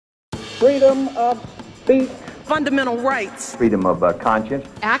freedom of speech, fundamental rights, freedom of conscience,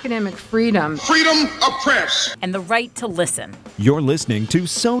 academic freedom, freedom of press, and the right to listen. You're listening to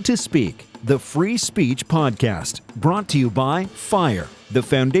So to Speak, the free speech podcast, brought to you by FIRE, the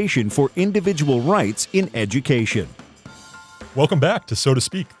Foundation for Individual Rights in Education. Welcome back to So to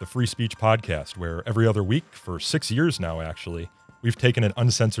Speak, the free speech podcast, where every other week, for 6 years now actually, we've taken an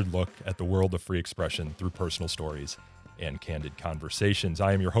uncensored look at the world of free expression through personal stories and candid conversations.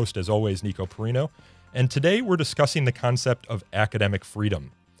 I am your host, as always, Nico Perino, and today we're discussing the concept of academic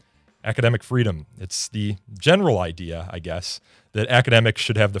freedom. Academic freedom, it's the general idea, I guess, that academics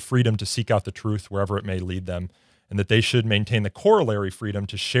should have the freedom to seek out the truth wherever it may lead them, and that they should maintain the corollary freedom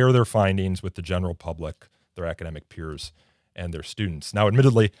to share their findings with the general public, their academic peers, and their students. Now,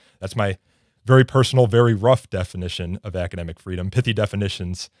 admittedly, that's my very personal, very rough definition of academic freedom. Pithy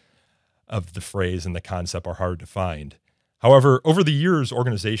definitions of the phrase and the concept are hard to find. However, over the years,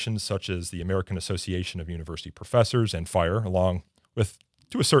 organizations such as the American Association of University Professors and FIRE, along with,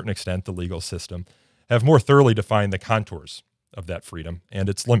 to a certain extent, the legal system, have more thoroughly defined the contours of that freedom and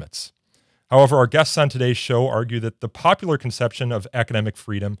its limits. However, our guests on today's show argue that the popular conception of academic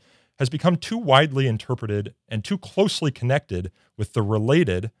freedom has become too widely interpreted and too closely connected with the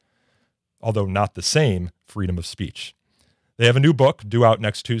related, although not the same, freedom of speech. They have a new book due out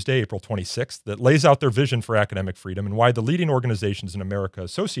next Tuesday, April 26th, that lays out their vision for academic freedom and why the leading organizations in America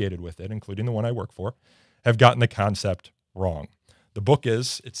associated with it, including the one I work for, have gotten the concept wrong. The book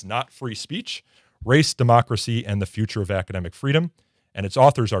is It's Not Free Speech, Race, Democracy, and the Future of Academic Freedom, and its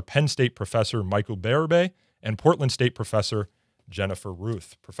authors are Penn State professor Michael Bérubé and Portland State professor Jennifer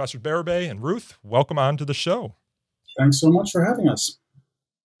Ruth. Professor Bérubé and Ruth, welcome on to the show. Thanks so much for having us.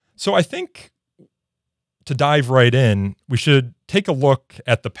 So I think to dive right in, we should take a look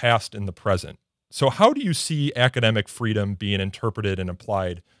at the past and the present. So how do you see academic freedom being interpreted and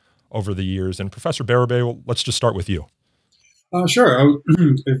applied over the years? And Professor Bérubé, well, let's just start with you. Sure.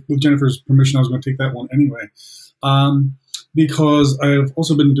 With Jennifer's permission, I was going to take that one anyway. Because I've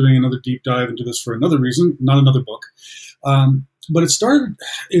also been doing another deep dive into this for another reason, not another book. But it started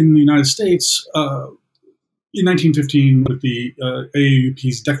in the United States in 1915 with the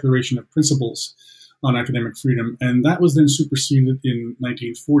AAUP's Declaration of Principles on Academic Freedom, and that was then superseded in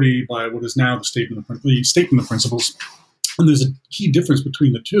 1940 by what is now the Statement of Principles. And there's a key difference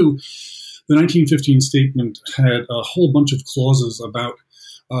between the two. The 1915 statement had a whole bunch of clauses about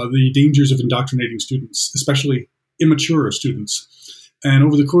the dangers of indoctrinating students, especially immature students. And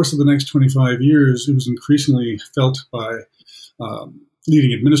over the course of the next 25 years, it was increasingly felt by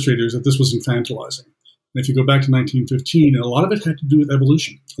leading administrators that this was infantilizing. And if you go back to 1915, a lot of it had to do with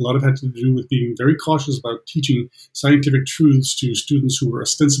evolution. A lot of it had to do with being very cautious about teaching scientific truths to students who were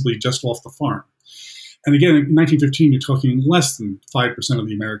ostensibly just off the farm. And again, in 1915, you're talking less than 5% of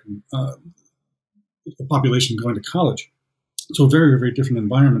the American population going to college. So a very, very different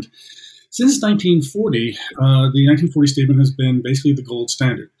environment. Since 1940, the 1940 statement has been basically the gold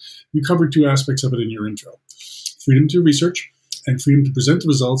standard. You covered two aspects of it in your intro: freedom to research and freedom to present the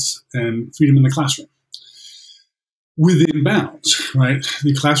results, and freedom in the classroom. Within bounds, right?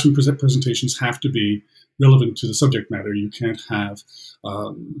 The classroom presentations have to be relevant to the subject matter. You can't have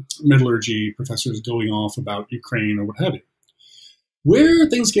metallurgy professors going off about Ukraine or what have you. Where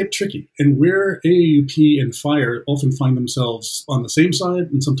things get tricky, and where AAUP and FIRE often find themselves on the same side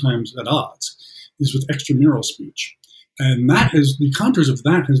and sometimes at odds, is with extramural speech. And that is, the contours of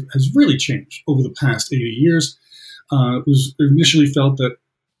that has really changed over the past 80 years. It was initially felt that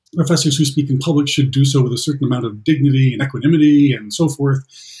professors who speak in public should do so with a certain amount of dignity and equanimity and so forth.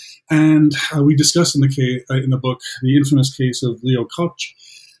 And we discussed in the book the infamous case of Leo Koch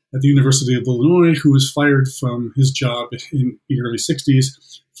at the University of Illinois, who was fired from his job in the early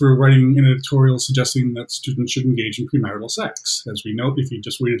 60s for writing an editorial suggesting that students should engage in premarital sex. As we know, if he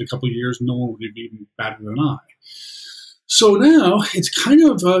just waited a couple of years, no one would have even batted an eye. So now it's kind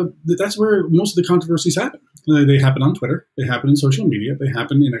of, that's where most of the controversies happen. They happen on Twitter, they happen in social media, they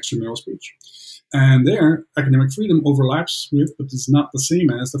happen in extramural speech. And there, academic freedom overlaps with, but is not the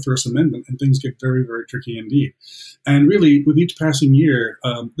same as, the First Amendment, and things get very, very tricky indeed. And really, with each passing year,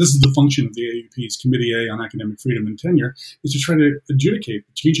 this is the function of the AAUP's Committee A on Academic Freedom and Tenure, is to try to adjudicate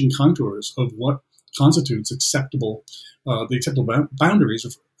the changing contours of what constitutes the acceptable boundaries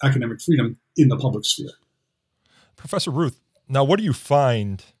of academic freedom in the public sphere. Professor Ruth, now what do you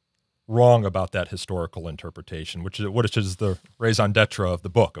find wrong about that historical interpretation, which is the raison d'etre of the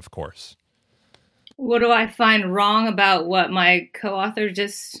book, of course? What do I find wrong about what my co-author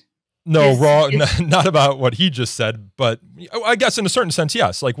just... No, wrong, not about what he just said, but I guess in a certain sense,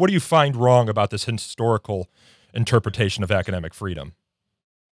 yes. Like, what do you find wrong about this historical interpretation of academic freedom?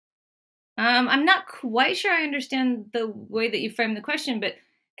 I'm not quite sure I understand the way that you framed the question, but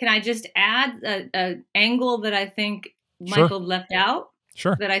can I just add an angle that I think Michael left out?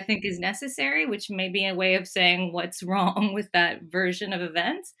 Sure. That I think is necessary, which may be a way of saying what's wrong with that version of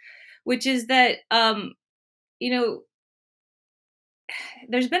events, which is that,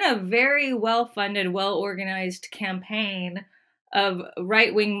 there's been a very well-funded, well-organized campaign of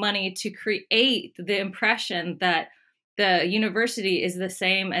right-wing money to create the impression that the university is the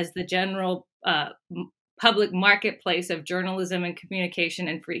same as the general public marketplace of journalism and communication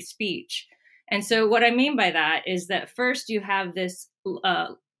and free speech. And so what I mean by that is that first you have this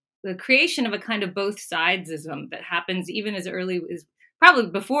the creation of a kind of both sidesism that happens even as early as probably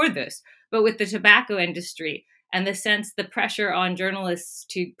before this, but with the tobacco industry and the pressure on journalists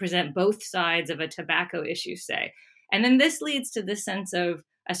to present both sides of a tobacco issue, say. And then this leads to the sense of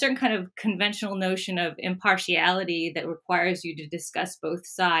a certain kind of conventional notion of impartiality that requires you to discuss both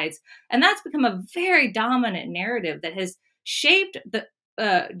sides. And that's become a very dominant narrative that has shaped the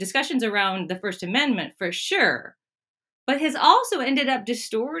discussions around the First Amendment for sure, but has also ended up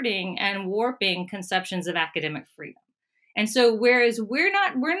distorting and warping conceptions of academic freedom. And so, whereas we're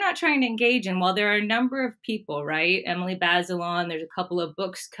not trying to engage in, while there are a number of people, right? Emily Bazelon, there's a couple of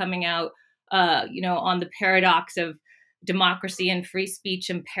books coming out, on the paradox of democracy and free speech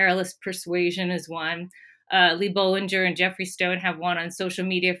and perilous persuasion is one. Lee Bollinger and Jeffrey Stone have one on social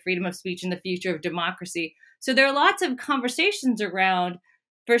media, freedom of speech and the future of democracy. So there are lots of conversations around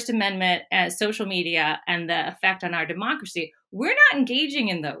First Amendment and social media and the effect on our democracy. We're not engaging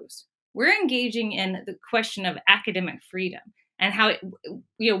in those. We're engaging in the question of academic freedom and how,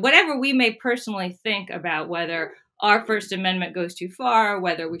 whatever we may personally think about whether our First Amendment goes too far,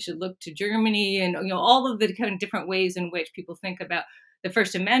 whether we should look to Germany and, all of the kind of different ways in which people think about the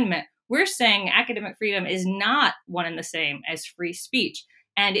First Amendment, we're saying academic freedom is not one and the same as free speech.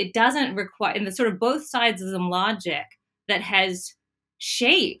 And it doesn't require, in the sort of both sidesism logic that has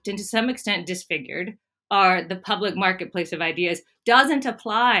shaped and to some extent disfigured the public marketplace of ideas, doesn't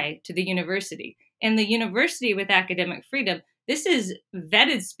apply to the university. In the university with academic freedom, this is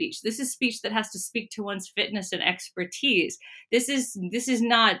vetted speech. This is speech that has to speak to one's fitness and expertise. This is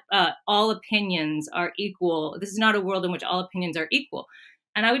not all opinions are equal. This is not a world in which all opinions are equal.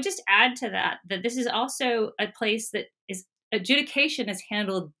 And I would just add to that this is also a place that is adjudication is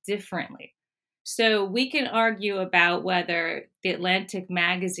handled differently. So we can argue about whether the Atlantic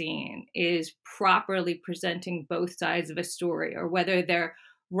magazine is properly presenting both sides of a story or whether their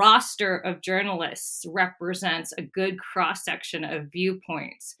roster of journalists represents a good cross-section of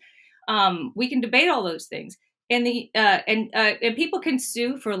viewpoints. We can debate all those things. And people can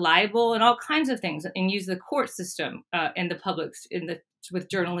sue for libel and all kinds of things and use the court system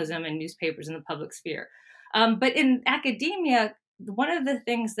with journalism and newspapers in the public sphere. But in academia, one of the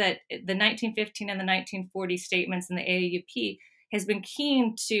things that the 1915 and the 1940 statements in the AAUP has been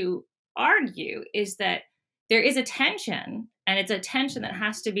keen to argue is that there is a tension, and it's a tension that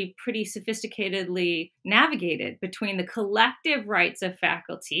has to be pretty sophisticatedly navigated between the collective rights of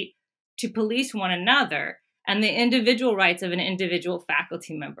faculty to police one another and the individual rights of an individual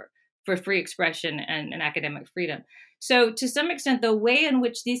faculty member for free expression and academic freedom. So to some extent, the way in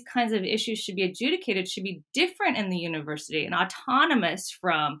which these kinds of issues should be adjudicated should be different in the university and autonomous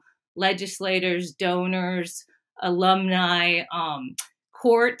from legislators, donors, alumni,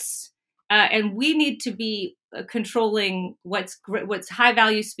 courts. And we need to be controlling what's high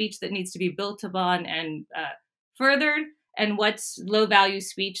value speech that needs to be built upon and furthered, and what's low value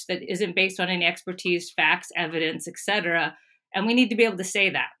speech that isn't based on any expertise, facts, evidence, etc. And we need to be able to say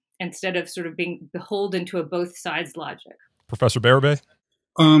that instead of sort of being beholden to a both sides logic. Professor Bérubé?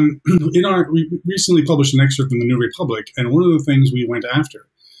 We recently published an excerpt in the New Republic, and one of the things we went after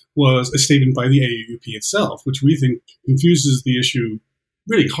was a statement by the AAUP itself, which we think confuses the issue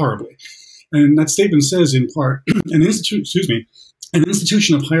really horribly. And that statement says, in part, an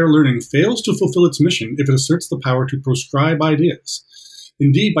institution of higher learning fails to fulfill its mission if it asserts the power to proscribe ideas.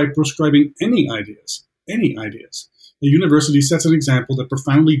 Indeed, by proscribing any ideas, the university sets an example that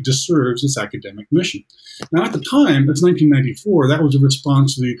profoundly disserves its academic mission. Now, at the time, that's 1994, that was a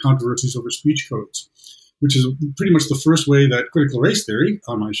response to the controversies over speech codes, which is pretty much the first way that critical race theory,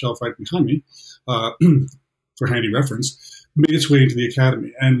 on my shelf right behind me, for handy reference, made its way into the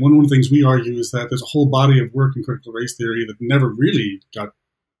academy. And one of the things we argue is that there's a whole body of work in critical race theory that never really got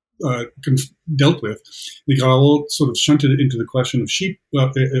dealt with. They got all sort of shunted into the question of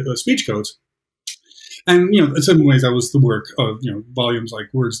speech codes. And, in some ways that was the work of, volumes like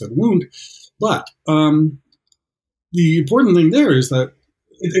Words That Wound. But the important thing there is that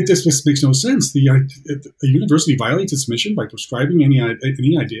It just makes no sense. A university violates its mission by prescribing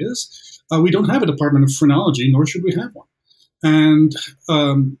any ideas. We don't have a department of phrenology, nor should we have one. And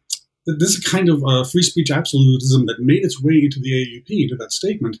this is kind of free speech absolutism that made its way into the AAUP, to that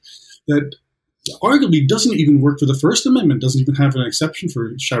statement, that arguably doesn't even work for the First Amendment, doesn't even have an exception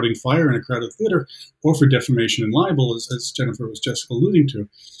for shouting fire in a crowded theater, or for defamation and libel, as Jennifer was just alluding to.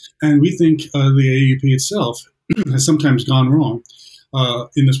 And we think the AAUP itself has sometimes gone wrong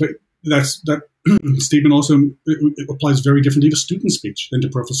in this way. That statement also it applies very differently to student speech than to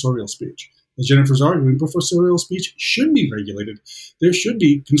professorial speech. As Jennifer's arguing, professorial speech should be regulated. There should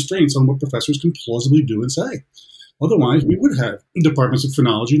be constraints on what professors can plausibly do and say. Otherwise, we would have departments of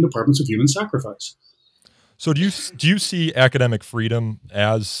phrenology and departments of human sacrifice. So do you see academic freedom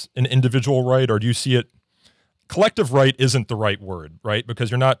as an individual right, or do you see it, collective right isn't the right word, right?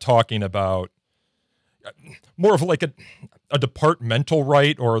 Because you're not talking about more of like a departmental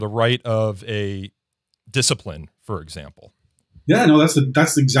right or the right of a discipline, for example. Yeah, no,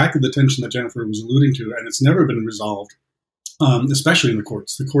 that's exactly the tension that Jennifer was alluding to, and it's never been resolved, especially in the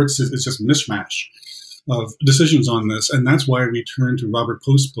courts. The courts is just a mishmash of decisions on this, and that's why we turn to Robert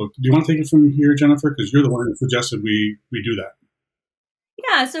Post's book. Do you want to take it from here, Jennifer? Because you're the one who suggested we do that.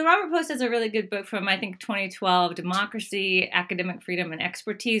 Yeah, so Robert Post has a really good book from, I think, 2012, Democracy, Academic Freedom, and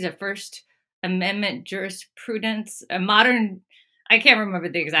Expertise, a First Amendment Jurisprudence, a modern, I can't remember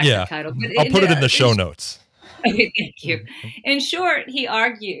the exact title. But I'll put it in the show notes. Okay, thank you. In short, he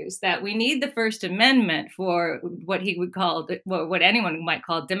argues that we need the First Amendment for what he would call, what anyone might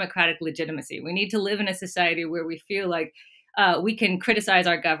call democratic legitimacy. We need to live in a society where we feel like we can criticize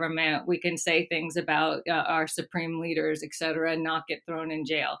our government, we can say things about our supreme leaders, et cetera, and not get thrown in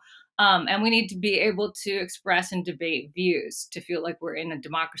jail. And we need to be able to express and debate views to feel like we're in a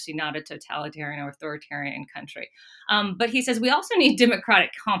democracy, not a totalitarian or authoritarian country. But he says we also need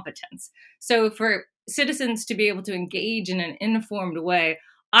democratic competence. So for citizens to be able to engage in an informed way,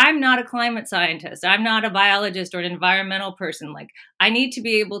 I'm not a climate scientist. I'm not a biologist or an environmental person. Like, I need to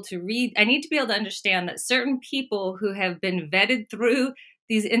be able to read. I need to be able to understand that certain people who have been vetted through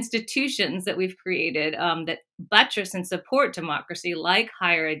these institutions that we've created that buttress and support democracy, like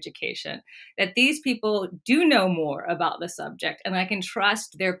higher education, that these people do know more about the subject, and I can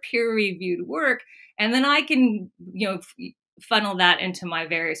trust their peer-reviewed work, and then I can, funnel that into my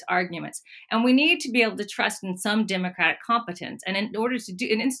various arguments. And we need to be able to trust in some democratic competence. And in order to do,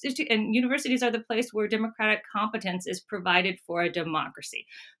 and universities are the place where democratic competence is provided for a democracy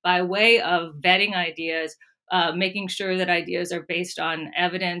by way of vetting ideas, making sure that ideas are based on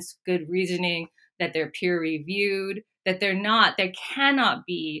evidence, good reasoning, that they're peer reviewed, that they cannot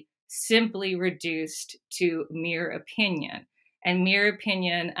be simply reduced to mere opinion. And mere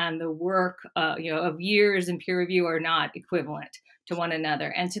opinion and the work of years in peer review are not equivalent to one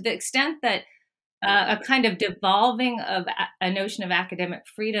another. And to the extent that a kind of devolving of a notion of academic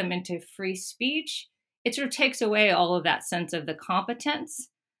freedom into free speech, it sort of takes away all of that sense of the competence.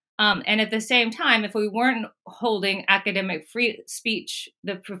 And at the same time, if we weren't holding academic free speech,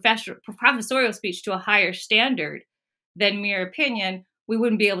 the professorial speech, to a higher standard than mere opinion, we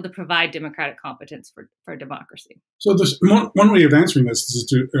wouldn't be able to provide democratic competence for democracy. So there's one way of answering this is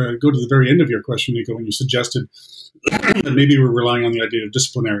to go to the very end of your question, Nico, when you suggested that maybe we're relying on the idea of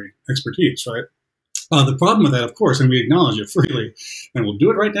disciplinary expertise, right? The problem with that, of course, and we acknowledge it freely, and we'll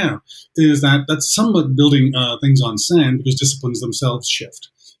do it right now, is that that's somewhat building things on sand because disciplines themselves shift.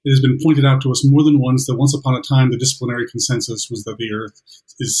 It has been pointed out to us more than once that once upon a time, the disciplinary consensus was that the Earth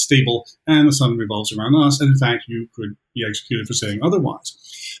is stable and the sun revolves around us. And in fact, you could be executed for saying otherwise.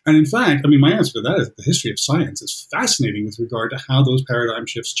 And in fact, my answer to that is the history of science is fascinating with regard to how those paradigm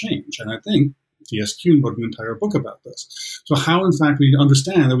shifts change. And I think T.S. Kuhn wrote an entire book about this. So how, in fact, we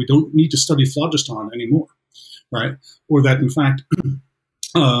understand that we don't need to study phlogiston anymore, right? Or that, in fact,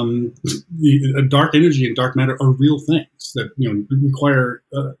 dark energy and dark matter are real things that require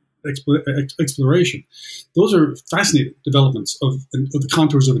exploration. Those are fascinating developments of the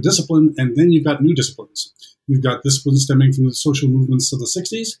contours of a discipline, and then you've got new disciplines. You've got disciplines stemming from the social movements of the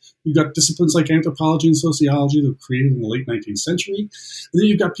 60s. You've got disciplines like anthropology and sociology that were created in the late 19th century. And then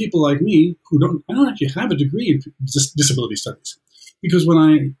you've got people like me who don't actually have a degree in disability studies, because when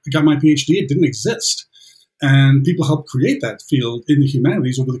I got my PhD, it didn't exist. And people helped create that field in the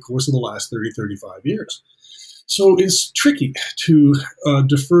humanities over the course of the last 30, 35 years. So it's tricky to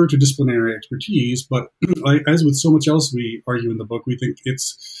defer to disciplinary expertise, but as with so much else we argue in the book, we think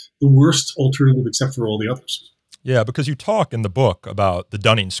it's the worst alternative except for all the others. Yeah, because you talk in the book about the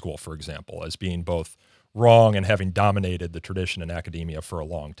Dunning School, for example, as being both wrong and having dominated the tradition in academia for a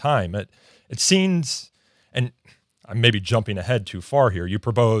long time. It seems, and I'm maybe jumping ahead too far here. You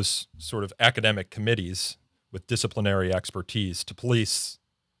propose sort of academic committees with disciplinary expertise to police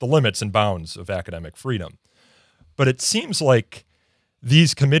the limits and bounds of academic freedom. But it seems like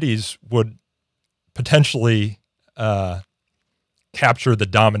these committees would potentially capture the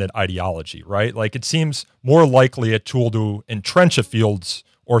dominant ideology, right? Like it seems more likely a tool to entrench a field's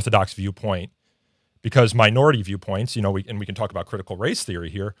orthodox viewpoint because minority viewpoints, we can talk about critical race theory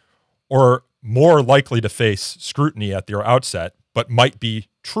here, are more likely to face scrutiny at their outset, but might be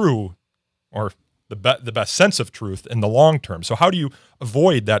true or the best sense of truth in the long term. So how do you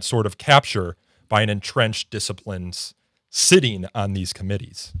avoid that sort of capture by an entrenched disciplines sitting on these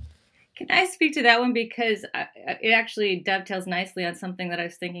committees? Can I speak to that one? Because it actually dovetails nicely on something that I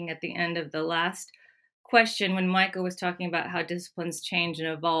was thinking at the end of the last question when Micah was talking about how disciplines change and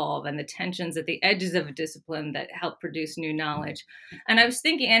evolve and the tensions at the edges of a discipline that help produce new knowledge. And I was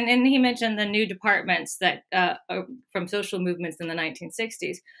thinking, and he mentioned the new departments that from social movements in the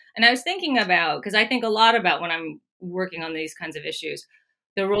 1960s. And I was thinking about, because I think a lot about when I'm working on these kinds of issues,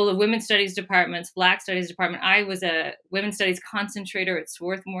 the role of women's studies departments, Black studies department. I was a women's studies concentrator at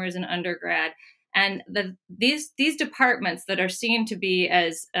Swarthmore as an undergrad. And these departments that are seen to be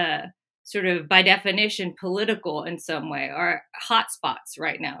as sort of by definition political in some way are hotspots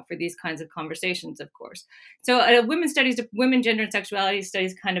right now for these kinds of conversations, of course. So a women's studies, women, gender, and sexuality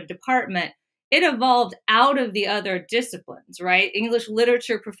studies kind of department, it evolved out of the other disciplines, right? English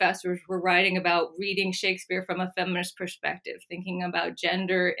literature professors were writing about reading Shakespeare from a feminist perspective, thinking about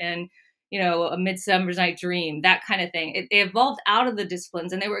gender in, A Midsummer's Night Dream, that kind of thing. It evolved out of the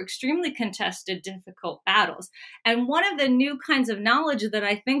disciplines, and they were extremely contested, difficult battles. And one of the new kinds of knowledge that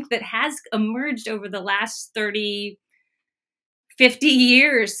I think that has emerged over the last 30, 50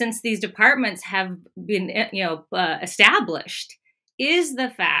 years since these departments have been, established is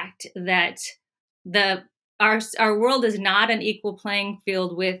the fact that our world is not an equal playing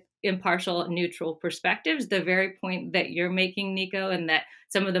field with impartial, neutral perspectives, the very point that you're making, Nico, and that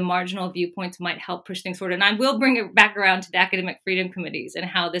some of the marginal viewpoints might help push things forward. And I will bring it back around to the academic freedom committees and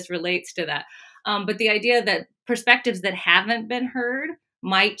how this relates to that. But the idea that perspectives that haven't been heard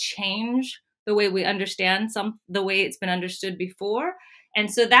might change the way we understand the way it's been understood before.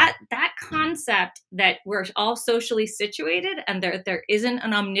 And so that concept that we're all socially situated and there isn't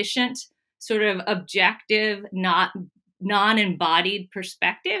an omniscient sort of objective, non-embodied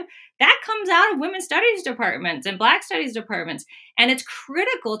perspective, that comes out of women's studies departments and Black studies departments. And it's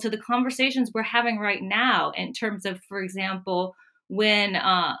critical to the conversations we're having right now in terms of, for example, when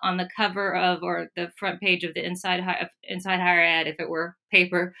on the cover of or the front page of the Inside Higher Ed, if it were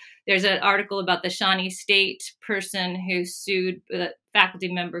paper, there's an article about the Shawnee State person who sued, the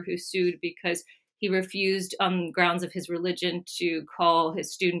faculty member who sued because he refused on grounds of his religion to call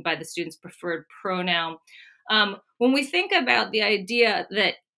his student by the student's preferred pronoun. When we think about the idea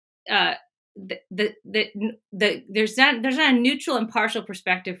that there's not a neutral, impartial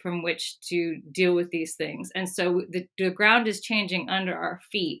perspective from which to deal with these things, and so the ground is changing under our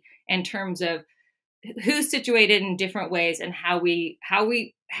feet in terms of who's situated in different ways and how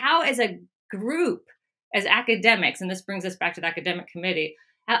as a group, as academics, and this brings us back to the academic committee,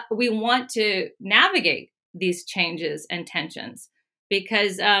 we want to navigate these changes and tensions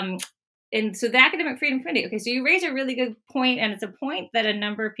because. And so the Academic Freedom Committee, okay, so you raise a really good point, and it's a point that a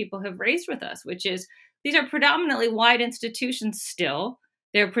number of people have raised with us, which is these are predominantly white institutions still.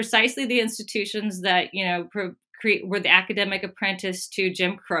 They're precisely the institutions that, were the academic apprentice to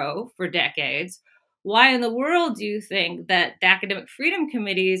Jim Crow for decades. Why in the world do you think that the Academic Freedom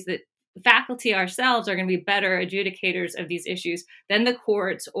Committees, that faculty ourselves are going to be better adjudicators of these issues than the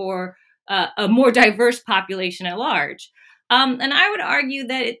courts or a more diverse population at large? And I would argue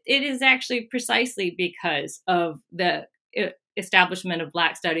that it is actually precisely because of the establishment of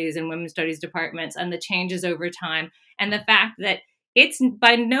Black studies and women's studies departments and the changes over time, and the fact that it's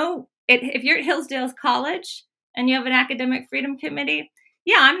if you're at Hillsdale College and you have an academic freedom committee,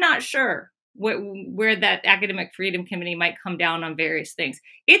 I'm not sure where that academic freedom committee might come down on various things.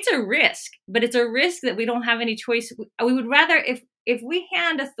 It's a risk, but it's a risk that we don't have any choice. We would rather, if we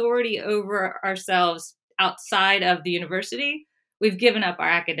hand authority over ourselves outside of the university, we've given up our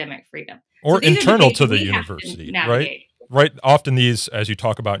academic freedom. Or internal to the university, right? Right. Often these, as you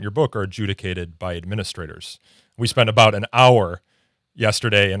talk about in your book, are adjudicated by administrators. We spent about an hour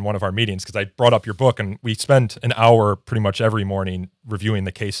yesterday in one of our meetings because I brought up your book, and we spend an hour pretty much every morning reviewing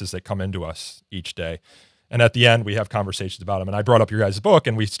the cases that come into us each day. And at the end, we have conversations about them. And I brought up your guys' book,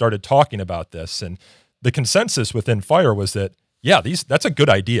 and we started talking about this. And the consensus within FIRE was that, that's a good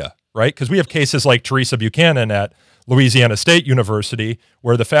idea, right? Because we have cases like Teresa Buchanan at Louisiana State University,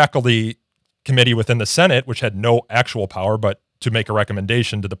 where the faculty committee within the Senate, which had no actual power but to make a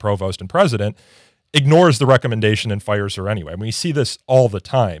recommendation to the provost and president, ignores the recommendation and fires her anyway. I mean, we see this all the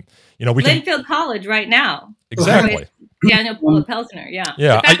time. You know, Linfield College right now. Exactly. Daniel Pelsner, yeah.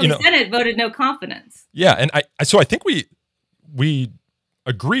 Yeah. The faculty Senate voted no confidence. Yeah, and so I think we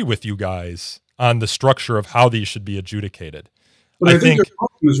agree with you guys on the structure of how these should be adjudicated. But I think your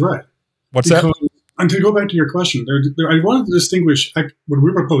question is right. What's that? And to go back to your question, I wanted to distinguish what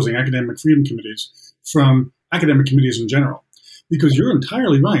we're proposing, academic freedom committees, from academic committees in general. Because you're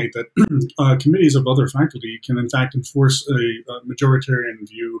entirely right that committees of other faculty can, in fact, enforce a majoritarian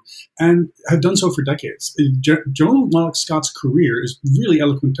view and have done so for decades. Joan Locke Scott's career is really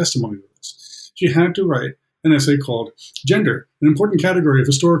eloquent testimony to this. She had to write an essay called Gender, an important category of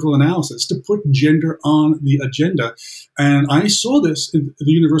historical analysis, to put gender on the agenda. And I saw this at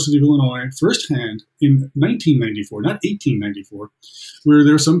the University of Illinois firsthand in 1994, not 1894, where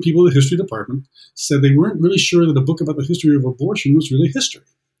there were some people in the history department said they weren't really sure that a book about the history of abortion was really history.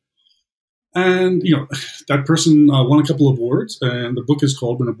 And, you know, that person won a couple of awards, and the book is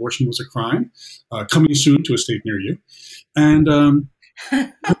called When Abortion Was a Crime, coming soon to a state near you. And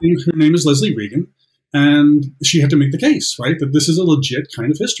her name is Leslie Regan. And she had to make the case, right, that this is a legit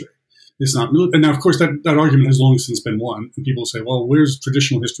kind of history. It's not, and now, of course, that argument has long since been won. And people say, well, where's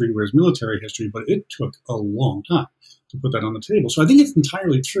traditional history, where's military history? But it took a long time to put that on the table. So I think it's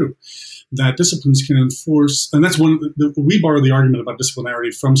entirely true that disciplines can enforce, and that's we borrow the argument about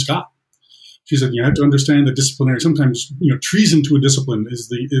disciplinarity from Scott. She said, you have to understand that disciplinary, sometimes, you know, treason to a discipline is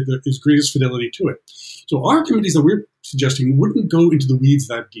is greatest fidelity to it. So our committees that we're suggesting wouldn't go into the weeds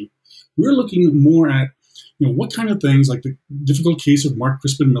that deep. We're looking more at, you know, what kind of things, like the difficult case of Mark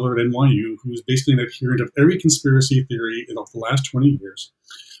Crispin Miller at NYU, who is basically an adherent of every conspiracy theory of the last 20 years,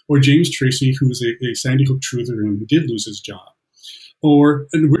 or James Tracy, who is a Sandy Hook truther and who did lose his job.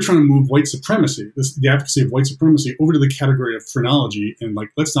 And we're trying to move white supremacy, the advocacy of white supremacy, over to the category of phrenology, and like,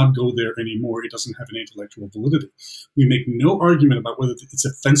 let's not go there anymore. It doesn't have an intellectual validity. We make no argument about whether it's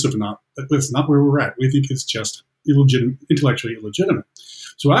offensive or not. That's not where we're at. We think it's just intellectually illegitimate.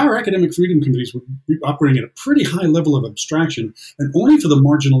 So our academic freedom committees would be operating at a pretty high level of abstraction, and only for the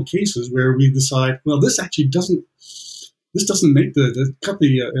marginal cases where we decide, well, this actually doesn't make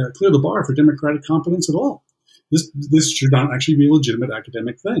clear the bar for democratic competence at all. This should not actually be a legitimate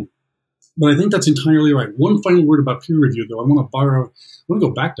academic thing. But I think that's entirely right. One final word about peer review, though. I want to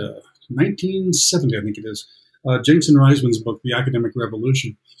go back to 1970, I think it is. Jenks and Reisman's book, The Academic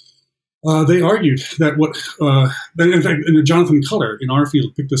Revolution. They argued that in fact, Jonathan Culler in our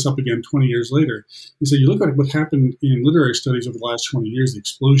field picked this up again 20 years later. He said, you look at what happened in literary studies over the last 20 years, the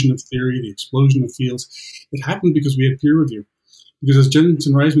explosion of theory, the explosion of fields, it happened because we had peer review. Because as Jenks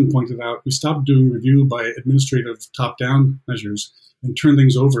and Reisman pointed out, we stopped doing review by administrative top-down measures and turned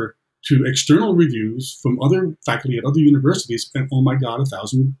things over to external reviews from other faculty at other universities, and oh my God,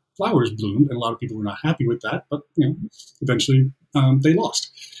 1,000 flowers bloomed, and a lot of people were not happy with that, but you know, eventually they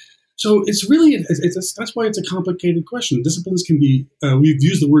lost. So it's really, that's why it's a complicated question. Disciplines can be, we've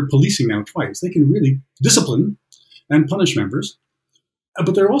used the word policing now twice. They can really discipline and punish members,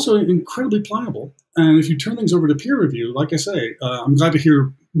 but they're also incredibly pliable. And if you turn things over to peer review, like I say, I'm glad to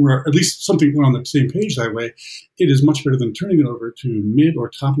hear we're at least something we're on the same page that way. It is much better than turning it over to mid or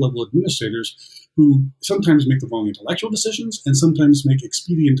top level administrators who sometimes make the wrong intellectual decisions and sometimes make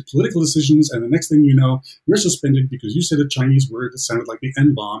expedient political decisions. And the next thing you know, you're suspended because you said a Chinese word that sounded like the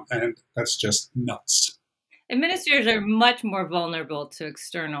N-bomb, and that's just nuts. Administrators are much more vulnerable to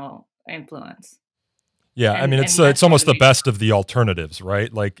external influence. Yeah, I mean, it's almost the best of the alternatives,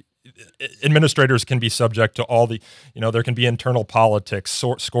 right? Like, administrators can be subject to all the, there can be internal politics,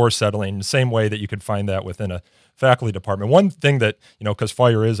 score settling, the same way that you could find that within a faculty department. One thing that, because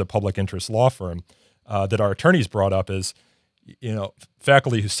FIRE is a public interest law firm, that our attorneys brought up is,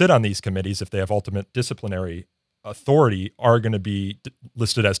 faculty who sit on these committees, if they have ultimate disciplinary authority, are going to be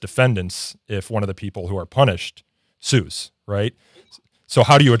listed as defendants if one of the people who are punished sues, right? So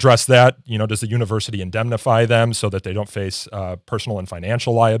how do you address that? Does the university indemnify them so that they don't face personal and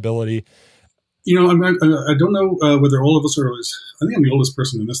financial liability? I don't know whether all of us are always, I think I'm the oldest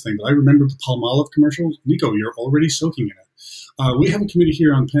person in this thing, but I remember the Palmolive commercial. Nico, you're already soaking in it. We have a committee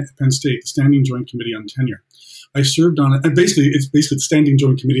here on Penn State, the Standing Joint Committee on Tenure. I served on it, and it's basically the Standing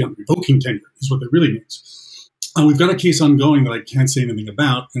Joint Committee on Revoking Tenure is what that really means. We've got a case ongoing that I can't say anything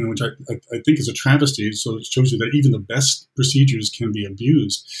about, and which I think is a travesty, so it shows you that even the best procedures can be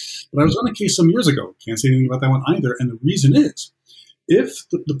abused. But I was on a case some years ago. Can't say anything about that one either, and the reason is, if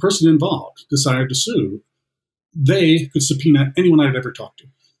the person involved decided to sue, they could subpoena anyone I'd ever talked to.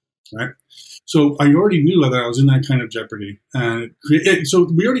 right? So I already knew that I was in that kind of jeopardy. And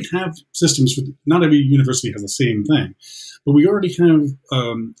so we already have systems for, not every university has the same thing, but we already have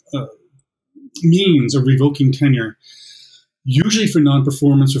means of revoking tenure, usually for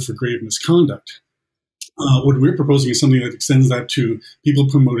non-performance or for grave misconduct. What we're proposing is something that extends that to people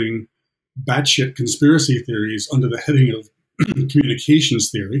promoting batshit conspiracy theories under the heading of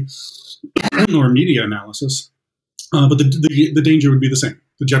communications theory or media analysis. But the danger would be the same.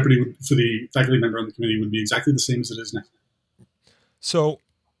 The jeopardy for the faculty member on the committee would be exactly the same as it is now. So,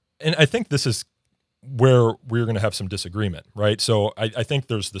 and I think this is where we're going to have some disagreement, right? So I think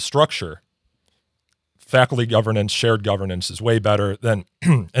there's the structure. Faculty governance, shared governance is way better than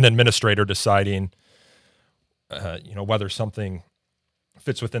an administrator deciding, whether something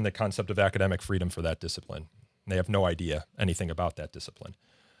fits within the concept of academic freedom for that discipline. They have no idea anything about that discipline.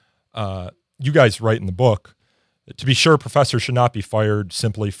 You guys write in the book, to be sure, professors should not be fired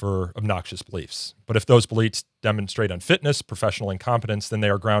simply for obnoxious beliefs. But if those beliefs demonstrate unfitness, professional incompetence, then they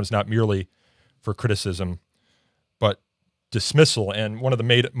are grounds not merely for criticism, but dismissal. And one of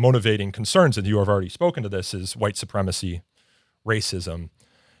the motivating concerns, and you have already spoken to this, is white supremacy, racism.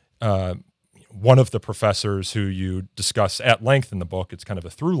 One of the professors who you discuss at length in the book, it's kind of a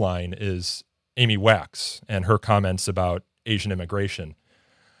through line, is Amy Wax and her comments about Asian immigration.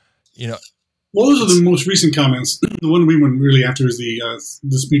 Well, those are the most recent comments. The one we went really after is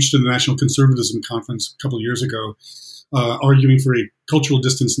the speech to the National Conservatism Conference a couple of years ago, arguing for a cultural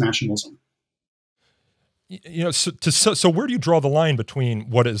distance nationalism. So where do you draw the line between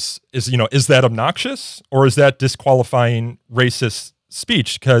what is that obnoxious or is that disqualifying racist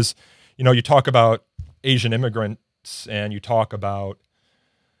speech? Because, you talk about Asian immigrants and you talk about,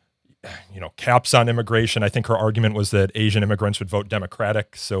 caps on immigration. I think her argument was that Asian immigrants would vote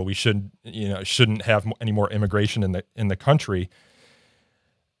Democratic, so we shouldn't have any more immigration in the country.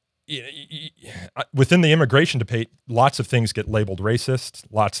 Within the immigration debate, lots of things get labeled racist.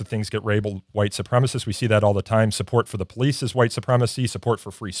 Lots of things get labeled white supremacist. We see that all the time. Support for the police is white supremacy. Support for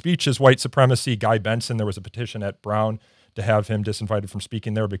free speech is white supremacy. Guy Benson, there was a petition at Brown to have him disinvited from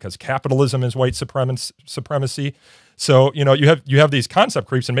speaking there because capitalism is white supremacy. So, you have these concept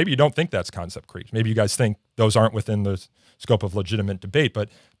creeps, and maybe you don't think that's concept creeps. Maybe you guys think those aren't within the scope of legitimate debate, but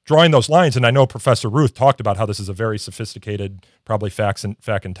drawing those lines, and I know Professor Ruth talked about how this is a very sophisticated, probably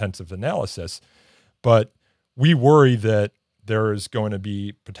fact-intensive analysis, but we worry that there is going to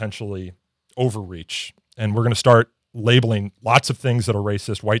be potentially overreach, and we're going to start labeling lots of things that are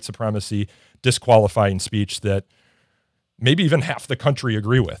racist, white supremacy, disqualifying speech that maybe even half the country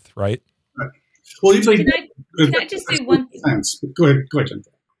agree with, right? Well, can I just say one thing? Go ahead,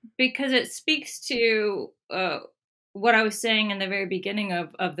 Jennifer. Because it speaks to what I was saying in the very beginning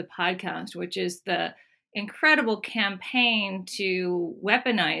of the podcast, which is the incredible campaign to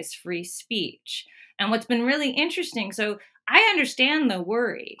weaponize free speech. And what's been really interesting, so I understand the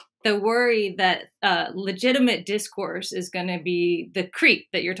worry that legitimate discourse is going to be the creep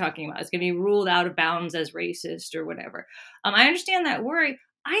that you're talking about. It's going to be ruled out of bounds as racist or whatever. I understand that worry.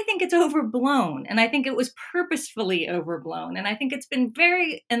 I think it's overblown, and I think it was purposefully overblown. And I think it's been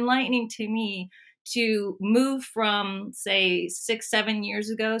very enlightening to me to move from, say, 6-7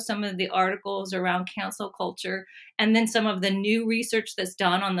 years ago, some of the articles around cancel culture, and then some of the new research that's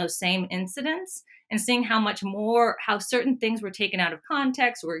done on those same incidents, and seeing how certain things were taken out of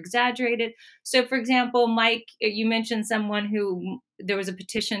context or exaggerated. So, for example, Mike, you mentioned someone who there was a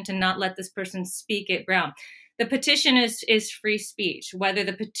petition to not let this person speak at Brown. The petition is free speech. Whether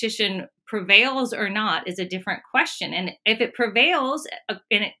the petition prevails or not is a different question. And if it prevails,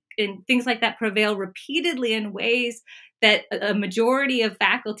 and things like that prevail repeatedly in ways that a majority of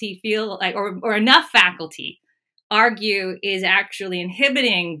faculty feel like, or enough faculty argue is actually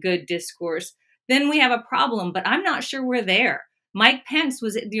inhibiting good discourse, then we have a problem. But I'm not sure we're there. Mike Pence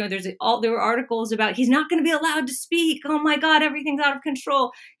was, there were articles about he's not going to be allowed to speak. Oh my God, everything's out of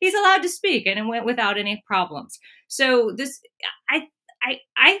control. He's allowed to speak, and it went without any problems. So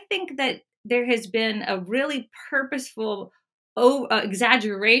I think that there has been a really purposeful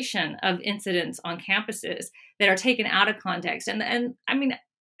exaggeration of incidents on campuses that are taken out of context. And I mean,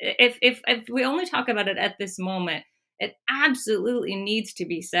 if we only talk about it at this moment, it absolutely needs to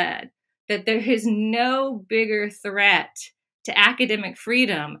be said that there is no bigger threat to academic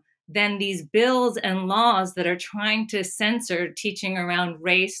freedom than these bills and laws that are trying to censor teaching around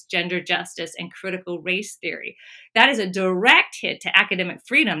race, gender justice, and critical race theory. That is a direct hit to academic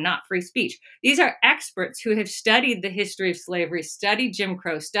freedom, not free speech. These are experts who have studied the history of slavery, studied Jim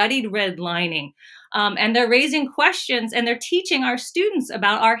Crow, studied redlining, and they're raising questions and they're teaching our students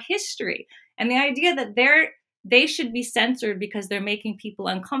about our history. And the idea that they should be censored because they're making people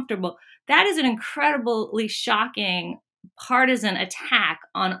uncomfortable. That is an incredibly shocking partisan attack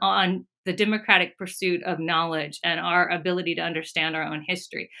on the democratic pursuit of knowledge and our ability to understand our own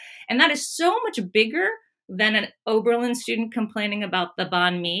history. And that is so much bigger than an Oberlin student complaining about the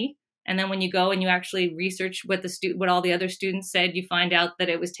banh mi. And then when you go and you actually research what all the other students said, you find out that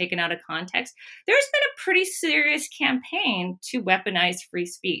it was taken out of context. There's been a pretty serious campaign to weaponize free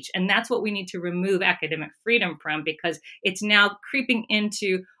speech. And that's what we need to remove academic freedom from, because it's now creeping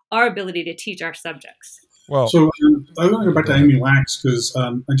into our ability to teach our subjects. Well, so I want to go back to Amy Wax, because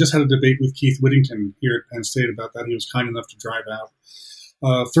I just had a debate with Keith Whittington here at Penn State about that. He was kind enough to drive out.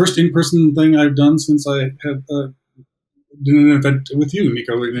 First in-person thing I've done since I had did an event with you,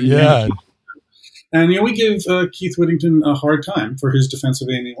 Nico. Yeah. And, we give Keith Whittington a hard time for his defense of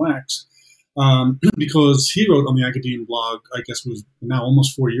Amy Wax, because he wrote on the Academe blog, I guess it was now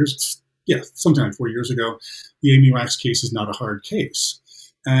almost 4 years, sometime like 4 years ago, the Amy Wax case is not a hard case.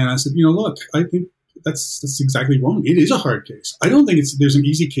 And I said, look, I think that's exactly wrong. It is a hard case. I don't think there's an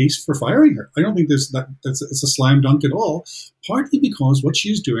easy case for firing her. I don't think it's a slam dunk at all, partly because what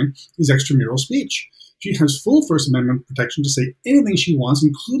she's doing is extramural speech. She has full First Amendment protection to say anything she wants,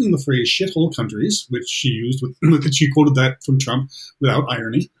 including the phrase shithole countries, which she used she quoted that from Trump without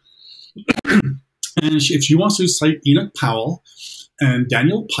irony. And if she wants to cite Enoch Powell and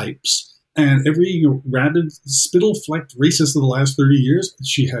Daniel Pipes and every rabid, spittle-flecked racist of the last 30 years,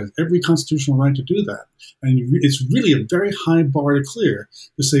 she has every constitutional right to do that. And it's really a very high bar to clear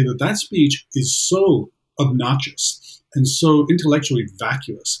to say that speech is so obnoxious and so intellectually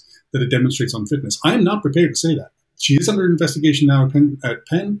vacuous that it demonstrates unfitness. I am not prepared to say that. She is under investigation now at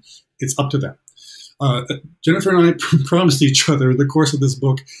Penn. It's up to them. Jennifer and I promised each other in the course of this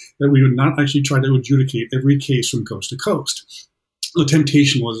book that we would not actually try to adjudicate every case from coast to coast. The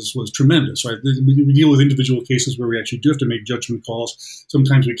temptation was tremendous, right? We deal with individual cases where we actually do have to make judgment calls.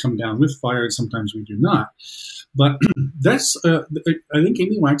 Sometimes we come down with fire, and sometimes we do not. But I think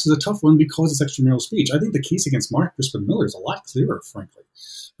Amy Wax is a tough one because it's extramural speech. I think the case against Mark Crispin Miller is a lot clearer, frankly.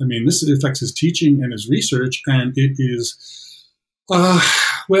 I mean, this affects his teaching and his research, and it is, there's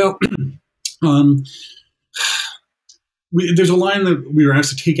a line that we were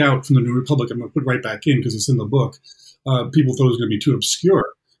asked to take out from the New Republic. I'm going to put right back in because it's in the book. People thought it was going to be too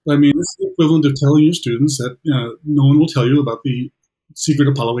obscure. But I mean, it's the equivalent of telling your students that no one will tell you about the secret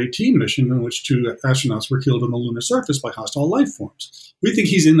Apollo 18 mission in which 2 astronauts were killed on the lunar surface by hostile life forms. We think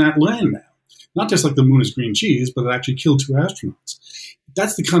he's in that land now. Not just like the moon is green cheese, but it actually killed 2 astronauts.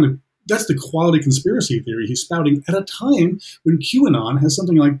 That's the quality conspiracy theory he's spouting at a time when QAnon has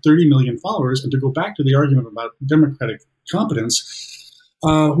something like 30 million followers. And to go back to the argument about democratic competence,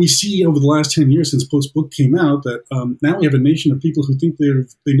 we see over the last 10 years since Post-Book came out that now we have a nation of people who think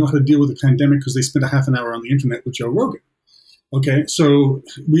they know how to deal with the pandemic because they spent a half an hour on the internet with Joe Rogan. Okay, so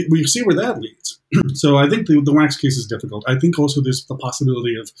we see where that leads. So I think the Wax case is difficult. I think also there's the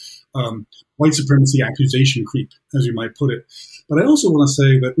possibility of white supremacy accusation creep, as you might put it. But I also want to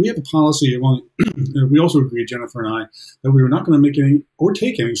say that we have a policy among, we also agreed, Jennifer and I, that we were not going to make any or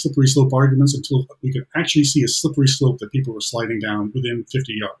take any slippery slope arguments until we could actually see a slippery slope that people were sliding down within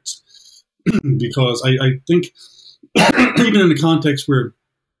 50 yards. Because I think, even in the context where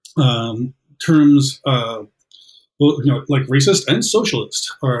terms, like racist and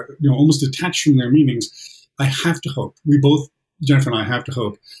socialist are, almost detached from their meanings, I have to hope, Jennifer and I have to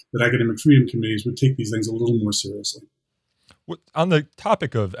hope that academic freedom committees would take these things a little more seriously. On the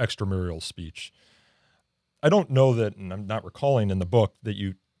topic of extramural speech, I don't know that, and I'm not recalling in the book, that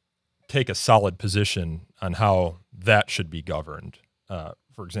you take a solid position on how that should be governed,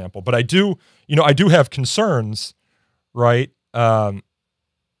 for example. But I do have concerns, right? For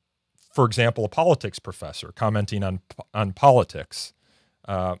example, a politics professor commenting on politics.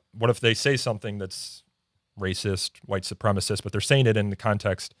 What if they say something that's racist, white supremacist, but they're saying it in the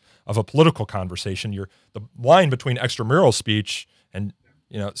context of a political conversation? The line between extramural speech and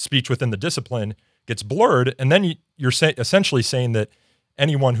speech within the discipline gets blurred, and then you're essentially saying that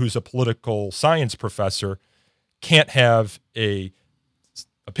anyone who's a political science professor can't have a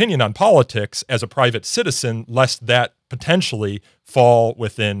opinion on politics as a private citizen, lest that potentially fall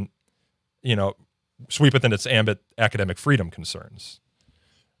within, sweep within its ambit academic freedom concerns.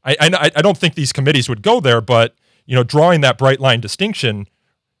 I don't think these committees would go there, but drawing that bright line distinction,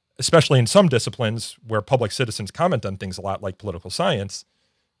 especially in some disciplines where public citizens comment on things a lot, like political science,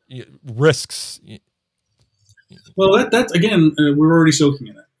 risks. Well, that's again, we're already soaking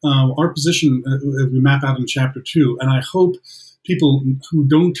in it. Our position we map out in Chapter 2, and I hope people who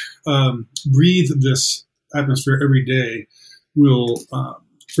don't breathe this atmosphere every day will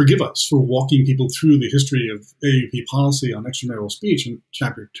forgive us for walking people through the history of AAUP policy on extramarital speech in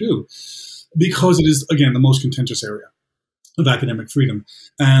Chapter 2, because it is, again, the most contentious area of academic freedom.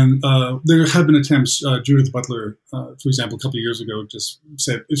 And there have been attempts, Judith Butler, for example, a couple of years ago, just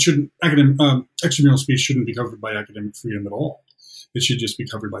said extramural speech shouldn't be covered by academic freedom at all. It should just be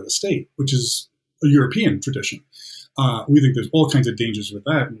covered by the state, which is a European tradition. We think there's all kinds of dangers with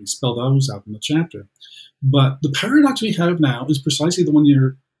that, and we spell those out in the chapter. But the paradox we have now is precisely the one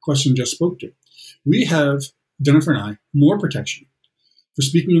your question just spoke to. We have, Jennifer and I, more protection for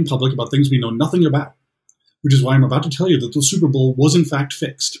speaking in public about things we know nothing about, which is why I'm about to tell you that the Super Bowl was in fact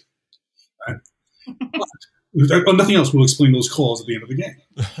fixed. Right? But nothing else will explain those calls at the end of the game.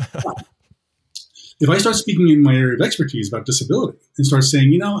 But if I start speaking in my area of expertise about disability and start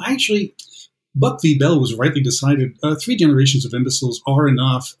saying, actually, Buck v. Bell was rightly decided, 3 generations of imbeciles are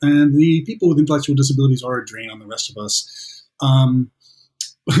enough, and the people with intellectual disabilities are a drain on the rest of us.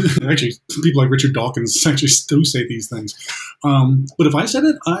 Actually, people like Richard Dawkins actually do say these things. But if I said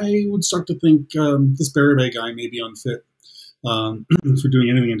it, I would start to think this Bérubé guy may be unfit for doing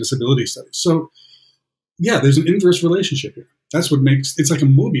anything in disability studies. So, yeah, there's an inverse relationship here. That's what makes it's like a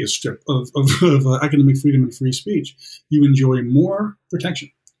Mobius strip of academic freedom and free speech. You enjoy more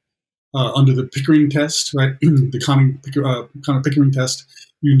protection under the Pickering test, right? The Connor Pickering test.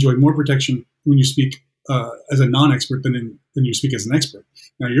 You enjoy more protection when you speak as a non-expert than you speak as an expert.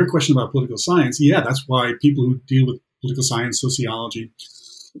 Now, your question about political science, yeah, that's why people who deal with political science, sociology,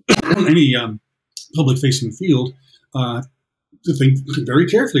 any public-facing field, to think very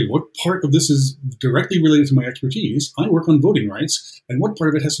carefully what part of this is directly related to my expertise. I work on voting rights, and what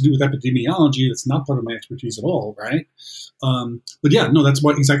part of it has to do with epidemiology that's not part of my expertise at all, right? But yeah, no, that's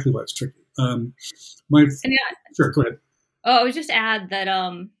exactly why it's tricky. Sure, go ahead. Oh, I would just add that,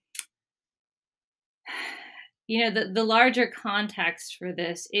 the larger context for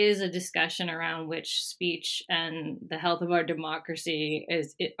this is a discussion around which speech and the health of our democracy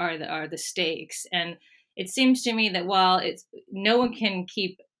are the stakes. And it seems to me that while no one can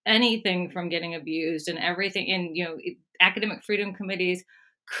keep anything from getting abused, and everything, and academic freedom committees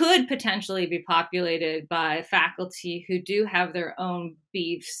could potentially be populated by faculty who do have their own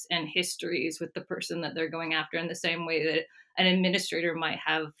beefs and histories with the person that they're going after, in the same way that an administrator might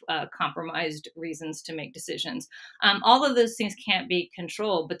have compromised reasons to make decisions. All of those things can't be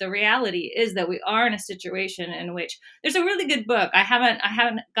controlled, but the reality is that we are in a situation in which there's a really good book. I haven't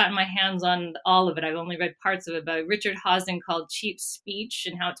gotten my hands on all of it. I've only read parts of it, by Richard Hosden, called Cheap Speech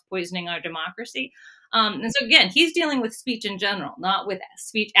and How It's Poisoning Our Democracy. And so again, he's dealing with speech in general, not with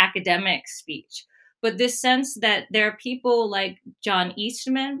academic speech, but this sense that there are people like John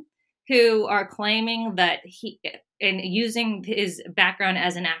Eastman who are claiming that and using his background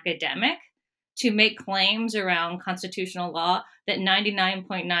as an academic to make claims around constitutional law that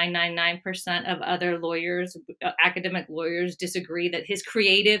 99.999% of other lawyers, academic lawyers, disagree, that his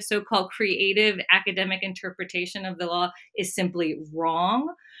so-called creative academic interpretation of the law is simply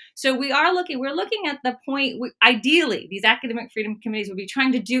wrong. So we're looking at the point, ideally, these academic freedom committees would be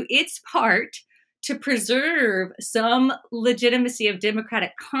trying to do its part to preserve some legitimacy of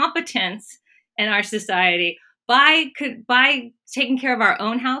democratic competence in our society by taking care of our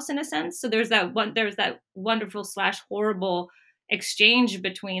own house, in a sense. So there's that wonderful / horrible exchange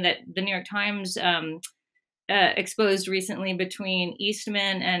between that the New York Times exposed recently between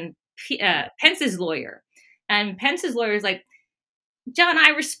Eastman and Pence's lawyer. And Pence's lawyer is like, John, I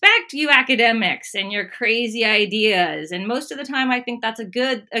respect you academics and your crazy ideas. And most of the time, I think that's a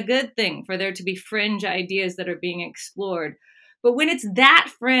good thing, for there to be fringe ideas that are being explored. But when it's that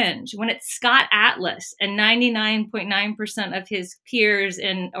fringe, when it's Scott Atlas and 99.9% of his peers,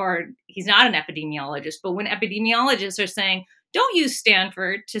 or he's not an epidemiologist, but when epidemiologists are saying, don't use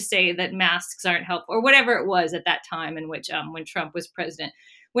Stanford to say that masks aren't helpful, or whatever it was at that time in which when Trump was president,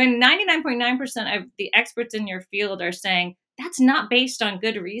 when 99.9% of the experts in your field are saying that's not based on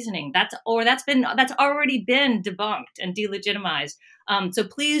good reasoning, that's already been debunked and delegitimized. So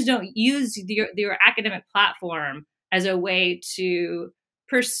please don't use your academic platform as a way to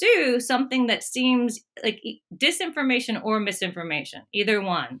pursue something that seems like disinformation or misinformation. Either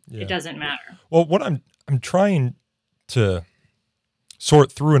one, It doesn't matter. Well, what I'm trying to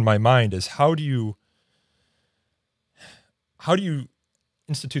sort through in my mind is how do you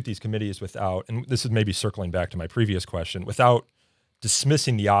institute these committees without, and this is maybe circling back to my previous question, without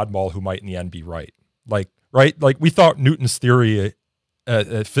dismissing the oddball who might in the end be right? Like we thought Newton's theory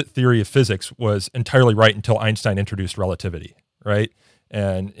of physics was entirely right until Einstein introduced relativity, right?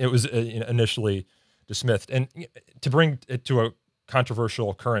 And it was initially dismissed. And to bring it to a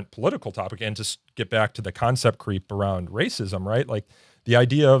controversial current political topic, and just get back to the concept creep around racism, right? Like the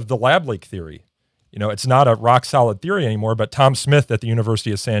idea of the lab leak theory. It's not a rock solid theory anymore, but Tom Smith at the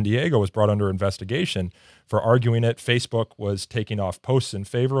University of San Diego was brought under investigation for arguing it. Facebook was taking off posts in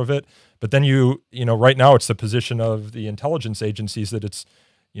favor of it. But then right now it's the position of the intelligence agencies that it's,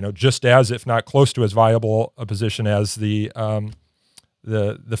 just as, if not close to as viable a position as the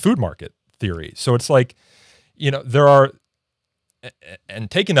food market theory. So it's like, there are,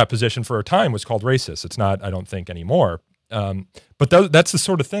 and taking that position for a time was called racist. It's not, I don't think, anymore. But that's the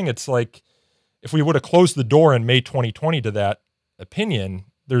sort of thing. It's like, if we would have closed the door in May 2020 to that opinion,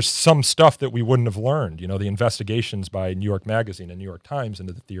 there's some stuff that we wouldn't have learned. The investigations by New York Magazine and New York Times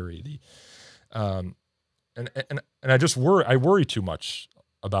into the theory. And I just worry too much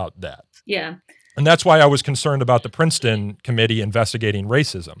about that. Yeah. And that's why I was concerned about the Princeton committee investigating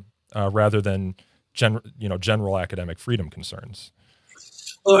racism rather than general academic freedom concerns.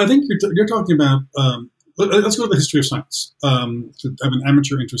 Well, I think you're talking about. Let's go to the history of science. I have an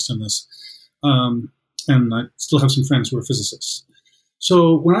amateur interest in this. And I still have some friends who are physicists.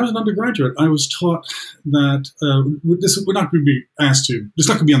 So when I was an undergraduate, I was taught that this would not be asked to, this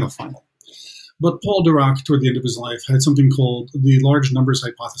not going to be on the final. But Paul Dirac, toward the end of his life, had something called the large numbers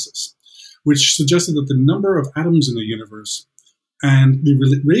hypothesis, which suggested that the number of atoms in the universe and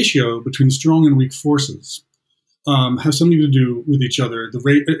the ratio between strong and weak forces have something to do with each other.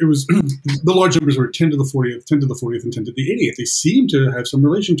 It was the large numbers were 10 to the 40th, 10 to the 40th, and 10 to the 80th. They seem to have some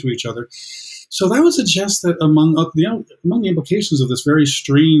relation to each other. So that would suggest that among the implications of this very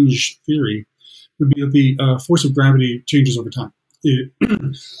strange theory would be that the force of gravity changes over time. It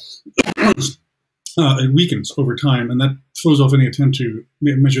weakens over time, and that throws off any attempt to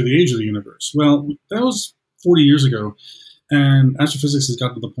measure the age of the universe. Well, that was 40 years ago, and astrophysics has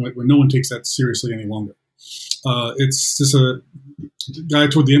gotten to the point where no one takes that seriously any longer. It's just a guy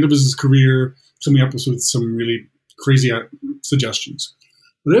toward the end of his career coming up with some really crazy suggestions.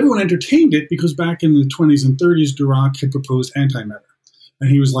 But everyone entertained it because back in the 20s and 30s, Dirac had proposed antimatter. And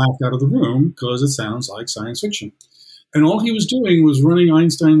he was laughed out of the room because it sounds like science fiction. And all he was doing was running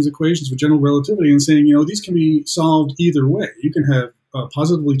Einstein's equations for general relativity and saying, these can be solved either way. You can have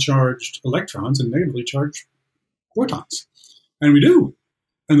positively charged electrons and negatively charged protons. And we do.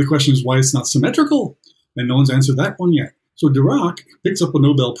 And the question is why it's not symmetrical. And no one's answered that one yet. So Dirac picks up a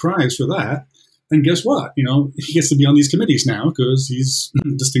Nobel Prize for that. And guess what? He gets to be on these committees now because he's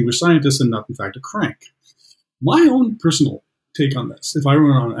a distinguished scientist and not, in fact, a crank. My own personal take on this, if I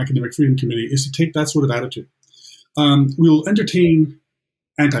were on an academic freedom committee, is to take that sort of attitude. We'll entertain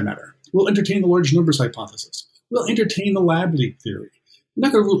antimatter. We'll entertain the large numbers hypothesis. We'll entertain the lab leak theory. We're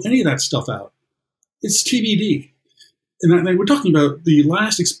not going to rule any of that stuff out. It's TBD. And we're talking about the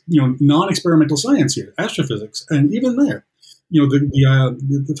last, non-experimental science here, astrophysics, and even there,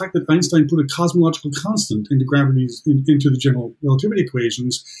 the fact that Einstein put a cosmological constant into into the general relativity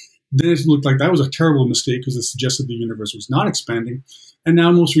equations, then it looked like that was a terrible mistake because it suggested the universe was not expanding. And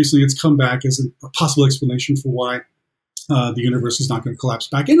now, most recently, it's come back as a possible explanation for why the universe is not going to collapse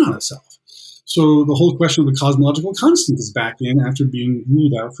back in on itself. So the whole question of the cosmological constant is back in after being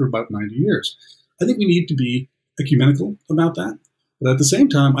ruled out for about 90 years. I think we need to be ecumenical about that. But at the same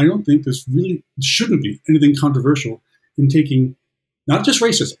time, I don't think there's really shouldn't be anything controversial in taking not just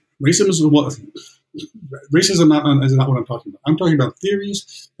racism. Racism is not what I'm talking about. I'm talking about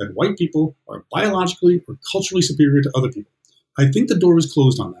theories that white people are biologically or culturally superior to other people. I think the door is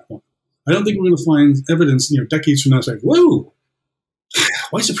closed on that one. I don't think we're going to find evidence, decades from now, saying, "Whoa,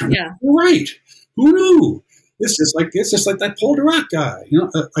 white supremacy, yeah. You're right. Who knew?" It's just like that Paul Dirac guy.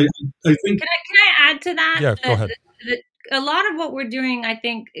 I think. Can I add to that? Yeah, go ahead. A lot of what we're doing, I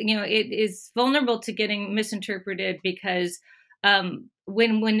think, it is vulnerable to getting misinterpreted because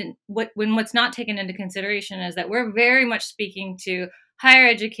when what's not taken into consideration is that we're very much speaking to higher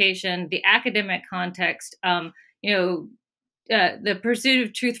education, the academic context, the pursuit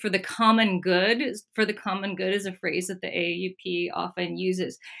of truth for the common good. For the common good is a phrase that the AAUP often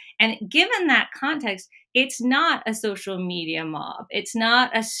uses. And given that context, it's not a social media mob. It's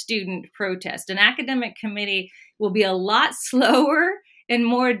not a student protest. An academic committee will be a lot slower and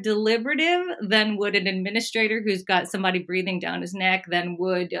more deliberative than would an administrator who's got somebody breathing down his neck, than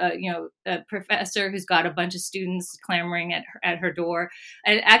would a professor who's got a bunch of students clamoring at her door.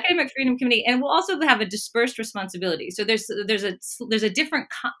 An academic freedom committee, and we'll also have a dispersed responsibility. So there's a different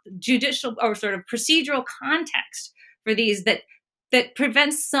judicial or sort of procedural context for these that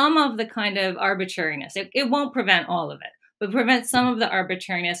prevents some of the kind of arbitrariness. It won't prevent all of it, but prevents some of the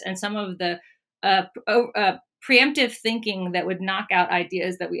arbitrariness and some of the preemptive thinking that would knock out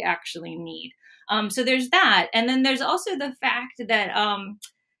ideas that we actually need. So there's that. And then there's also the fact that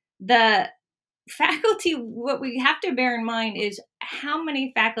the faculty, what we have to bear in mind is how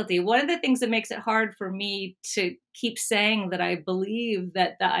many faculty. One of the things that makes it hard for me to keep saying that I believe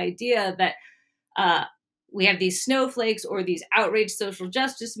that the idea that we have these snowflakes or these outraged social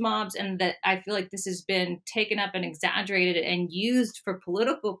justice mobs, and that I feel like this has been taken up and exaggerated and used for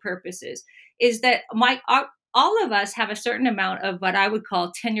political purposes, is that all of us have a certain amount of what I would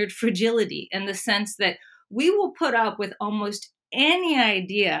call tenured fragility, in the sense that we will put up with almost any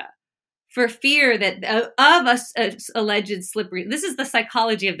idea for fear that of us alleged slippery. This is the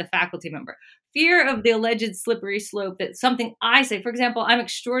psychology of the faculty member. Fear of the alleged slippery slope that something I say. For example, I'm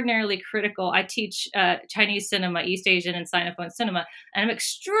extraordinarily critical. I teach Chinese cinema, East Asian and Sinophone cinema, and I'm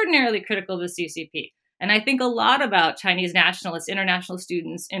extraordinarily critical of the CCP. And I think a lot about Chinese nationalists, international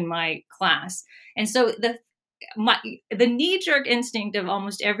students in my class. And so the knee-jerk instinct of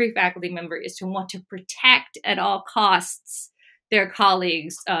almost every faculty member is to want to protect at all costs their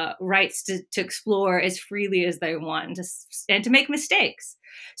colleagues' rights to explore as freely as they want and to make mistakes.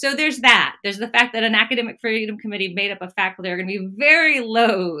 So there's that. There's the fact that an academic freedom committee made up of faculty are going to be very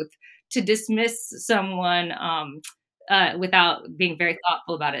loath to dismiss someone without being very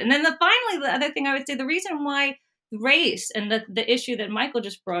thoughtful about it. And then finally, the other thing I would say, the reason why race and the issue that Michael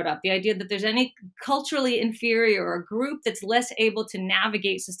just brought up, the idea that there's any culturally inferior or group that's less able to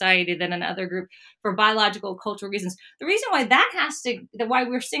navigate society than another group for biological, cultural reasons. The reason why why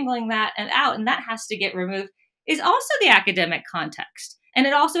we're singling that out and that has to get removed is also the academic context. And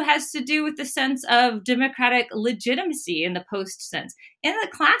it also has to do with the sense of democratic legitimacy in the post sense. In the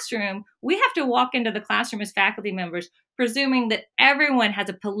classroom, we have to walk into the classroom as faculty members, presuming that everyone has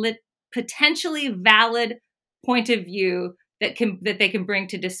a potentially valid point of view that they can bring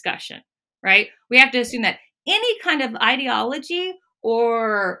to discussion, right? We have to assume that any kind of ideology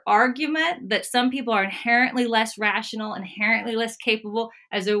or argument that some people are inherently less rational, inherently less capable.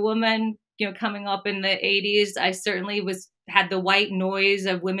 As a woman, coming up in the 80s, I certainly had the white noise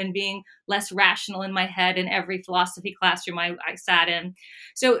of women being less rational in my head in every philosophy classroom I sat in.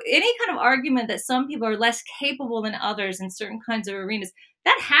 So any kind of argument that some people are less capable than others in certain kinds of arenas,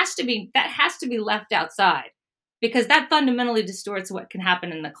 that has to be left outside, because that fundamentally distorts what can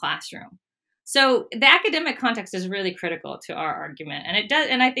happen in the classroom. So the academic context is really critical to our argument, and it does,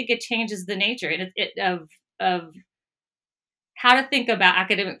 and I think it changes the nature of how to think about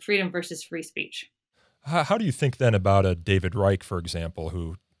academic freedom versus free speech. How do you think then about a David Reich, for example,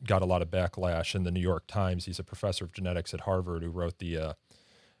 who got a lot of backlash in the New York Times? He's a professor of genetics at Harvard who wrote the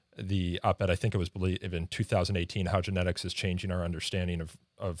op-ed, I think it was in 2018, How Genetics is Changing Our Understanding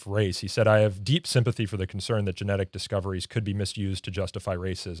of Race. He said, "I have deep sympathy for the concern that genetic discoveries could be misused to justify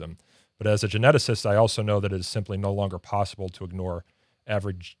racism. But as a geneticist, I also know that it is simply no longer possible to ignore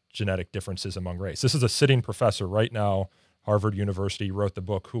average genetic differences among race." This is a sitting professor right now, Harvard University, wrote the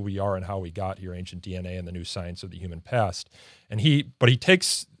book, Who We Are and How We Got Here, Ancient DNA and the New Science of the Human Past. But he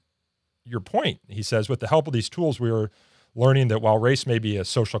takes your point. He says, with the help of these tools, we are learning that while race may be a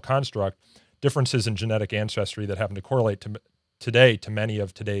social construct, differences in genetic ancestry that happen to correlate today to many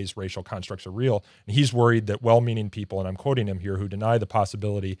of today's racial constructs are real. And he's worried that well-meaning people, and I'm quoting him here, who deny the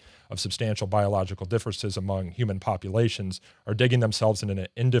possibility of substantial biological differences among human populations are digging themselves in an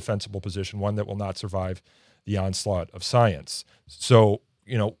indefensible position, one that will not survive the onslaught of science. So,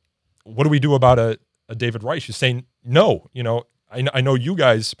 what do we do about a David Reich who's saying, no, I know you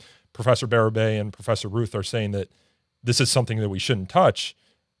guys, Professor Bérubé and Professor Ruth, are saying that this is something that we shouldn't touch,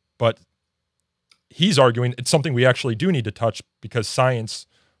 but he's arguing it's something we actually do need to touch because science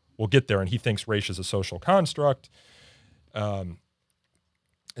will get there, and he thinks race is a social construct. And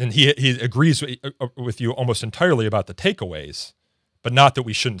he agrees with you almost entirely about the takeaways, but not that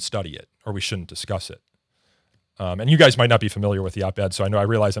we shouldn't study it or we shouldn't discuss it. And you guys might not be familiar with the op-ed, so I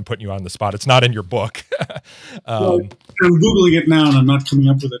realize I'm putting you on the spot. It's not in your book. Well, I'm Googling it now, and I'm not coming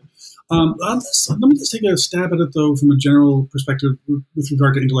up with it. Let me just take a stab at it, though, from a general perspective with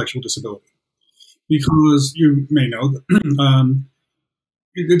regard to intellectual disability. Because you may know that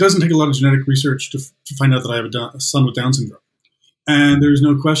it doesn't take a lot of genetic research to find out that I have a son with Down syndrome. And there's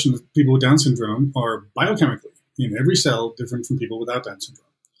no question that people with Down syndrome are biochemically, in every cell, different from people without Down syndrome.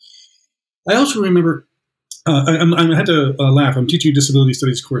 I also remember, I had to laugh. I'm teaching a disability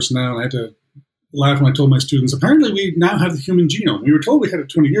studies course now, and I had to laugh when I told my students, apparently we now have the human genome. We were told we had it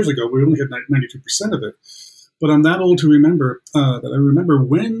 20 years ago. We only had 92% of it. But I'm that old to remember that I remember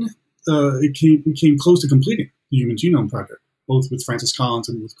when it came close to completing the Human Genome Project, both with Francis Collins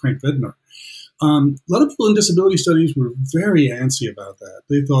and with Crank Vedner. A lot of people in disability studies were very antsy about that.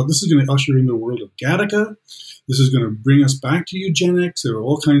 They thought this is going to usher in the world of Gattaca. This is going to bring us back to eugenics. There were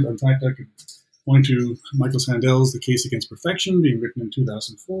all kinds. In fact, Point to Michael Sandel's The Case Against Perfection, being written in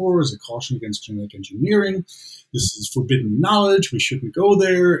 2004 as a caution against genetic engineering. This is forbidden knowledge. We shouldn't go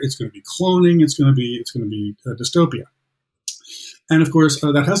there. It's going to be cloning. It's going to be dystopia. And of course,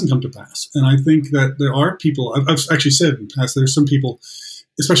 that hasn't come to pass. And I think that there are people, I've actually said in the past, there's some people,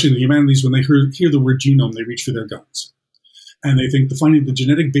 especially in the humanities, when they hear the word genome, they reach for their guns. And they think finding the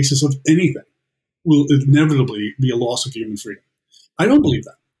genetic basis of anything will inevitably be a loss of human freedom. I don't believe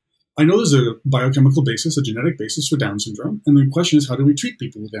that. I know there's a biochemical basis, a genetic basis for Down syndrome, and the question is, how do we treat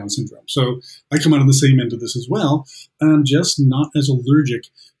people with Down syndrome? So I come out on the same end of this as well, and I'm just not as allergic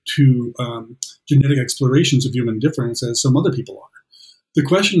to genetic explorations of human difference as some other people are. The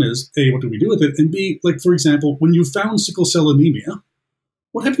question is, A, what do we do with it? And B, like, for example, when you found sickle cell anemia,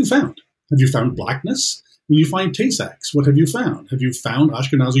 what have you found? Have you found blackness? When you find Tay-Sachs, what have you found? Have you found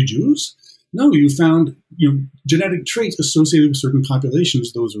Ashkenazi Jews? No, you found genetic traits associated with certain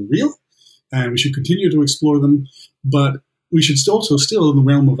populations. Those are real, and we should continue to explore them. But we should also still, in the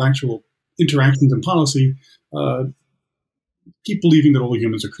realm of actual interactions and policy, keep believing that all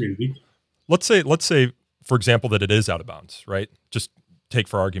humans are created equal. Let's say, for example, that it is out of bounds, right? Just take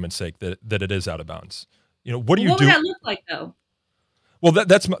for argument's sake that it is out of bounds. What do you do? What would that look like, though? Well,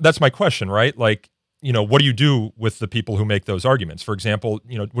 that's my question, right? Like, what do you do with the people who make those arguments? For example,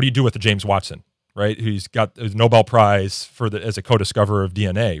 what do you do with the James Watson, right? Who's got a Nobel Prize as a co-discoverer of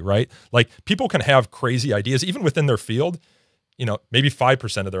DNA, right? Like, people can have crazy ideas, even within their field. Maybe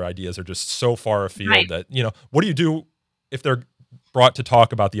 5% of their ideas are just so far afield right. that, what do you do if they're brought to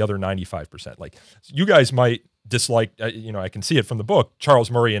talk about the other 95%? Like, you guys might dislike, I can see it from the book,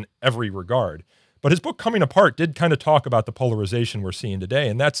 Charles Murray in every regard. But his book, Coming Apart, did kind of talk about the polarization we're seeing today.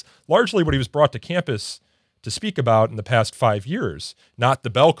 And that's largely what he was brought to campus to speak about in the past 5 years, not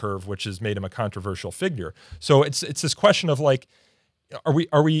the bell curve, which has made him a controversial figure. So it's this question of, like, are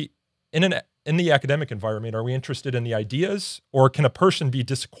we in the academic environment, are we interested in the ideas, or can a person be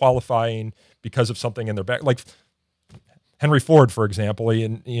disqualifying because of something in their back? Like Henry Ford, for example, he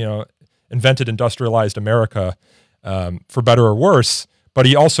invented industrialized America for better or worse. But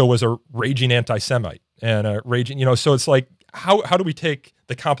he also was a raging anti-Semite and a raging, so it's like, how do we take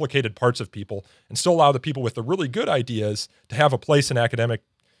the complicated parts of people and still allow the people with the really good ideas to have a place in academia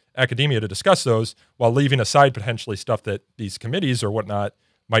to discuss those, while leaving aside potentially stuff that these committees or whatnot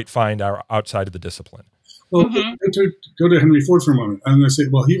might find are outside of the discipline? Well, to go to Henry Ford for a moment, I'm going to say,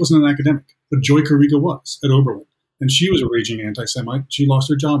 well, he wasn't an academic, but Joy Carriga was at Oberlin. And she was a raging anti-Semite. She lost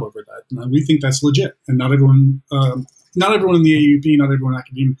her job over that. And we think that's legit. And not everyone in the AAUP, not everyone in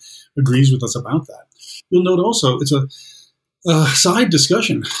academia agrees with us about that. You'll note also it's a side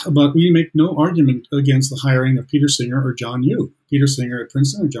discussion, but we make no argument against the hiring of Peter Singer or John Yoo. Peter Singer at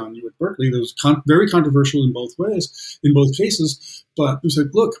Princeton or John Yoo at Berkeley. That was very controversial in both ways, in both cases. But we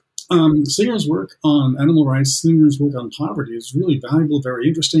said, look, Singer's work on animal rights, Singer's work on poverty is really valuable, very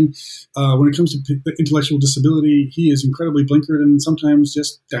interesting. When it comes to intellectual disability, he is incredibly blinkered and sometimes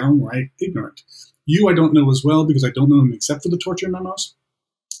just downright ignorant. You, I don't know as well, because I don't know him except for the torture memos.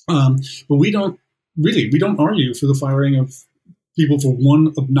 But we don't argue for the firing of people for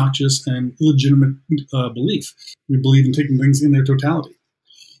one obnoxious and illegitimate belief. We believe in taking things in their totality.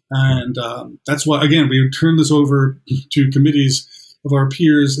 And that's why, again, we turn this over to committees of our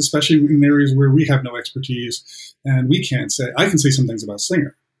peers, especially in areas where we have no expertise. And we can't say, I can say some things about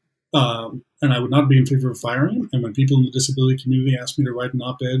Singer. And I would not be in favor of firing him. And when people in the disability community ask me to write an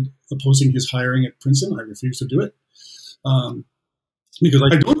op-ed opposing his hiring at Princeton, I refuse to do it. Because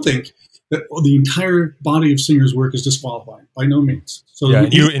I don't think that the entire body of Singer's work is disqualifying, by no means. So yeah,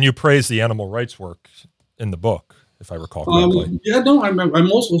 and you praise the animal rights work in the book, if I recall correctly.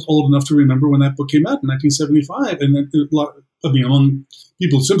 I'm also old enough to remember when that book came out in 1975, and among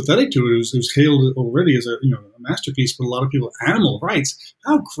people sympathetic to it, it was hailed already as a masterpiece. But a lot of people, animal rights,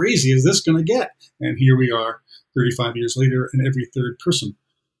 how crazy is this going to get? And here we are, 35 years later, and every third person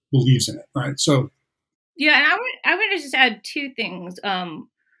believes in it. Right? So, yeah, and I would just add two things.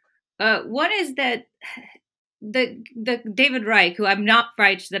 One is that the David Reich, who I'm not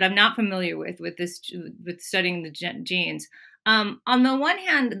familiar with studying the genes. On the one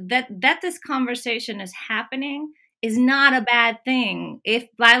hand, that this conversation is happening is not a bad thing. If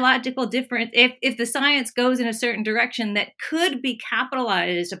biological difference, if the science goes in a certain direction that could be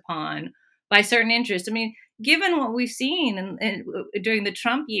capitalized upon by certain interests. I mean, given what we've seen during the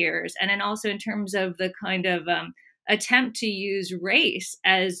Trump years, and then also in terms of the kind of attempt to use race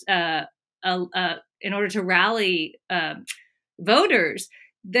as in order to rally voters,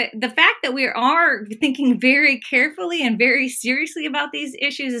 the fact that we are thinking very carefully and very seriously about these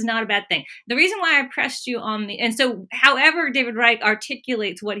issues is not a bad thing. The reason why I pressed you on and so however David Reich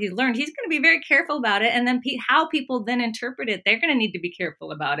articulates what he's learned, he's going to be very careful about it. And then how people then interpret it, they're going to need to be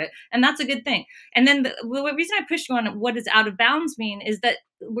careful about it. And that's a good thing. And then the reason I pushed you on what does out of bounds mean is that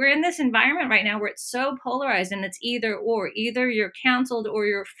we're in this environment right now where it's so polarized and it's either you're counseled or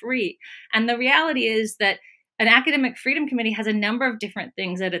you're free. And the reality is that an academic freedom committee has a number of different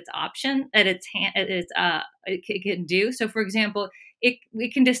things at its option, it can do. So, for example,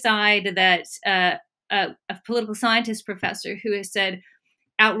 we can decide that a political scientist professor who has said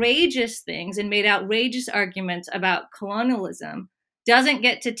outrageous things and made outrageous arguments about colonialism doesn't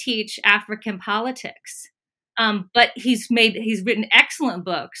get to teach African politics. But he's written excellent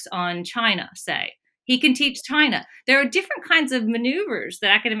books on China, say. He can teach China. There are different kinds of maneuvers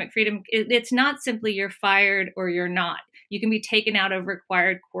that academic freedom, it's not simply you're fired or you're not. You can be taken out of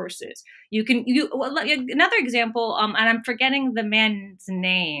required courses. Another example, and I'm forgetting the man's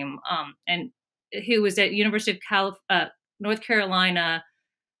name, and who was at University of North Carolina,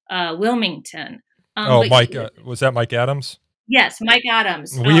 Wilmington. Mike, was that Mike Adams? Yes, Mike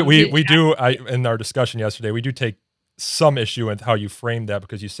Adams. We do, in our discussion yesterday, we do take some issue with how you framed that,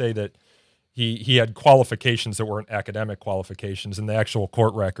 because you say that he had qualifications that weren't academic qualifications, and the actual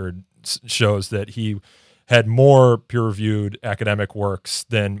court record shows that he had more peer-reviewed academic works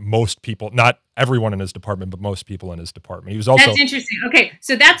than most people, not everyone in his department, but most people in his department. He was also— That's interesting. Okay,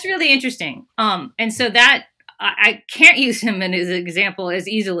 so that's really interesting. And so that I can't use him in his example as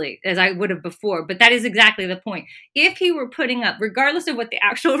easily as I would have before, but that is exactly the point. If he were putting up, regardless of what the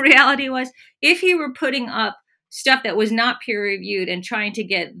actual reality was, if he were putting up stuff that was not peer reviewed and trying to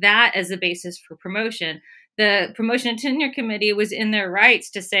get that as the basis for promotion, the Promotion and Tenure Committee was in their rights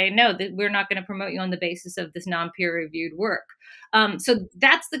to say, no, that we're not going to promote you on the basis of this non-peer reviewed work. So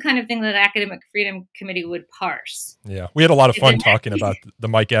that's the kind of thing that Academic Freedom Committee would parse. Yeah, we had a lot of fun talking about the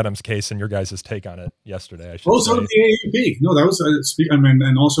Mike Adams case and your guys' take on it yesterday. So did the AAUP. No, that was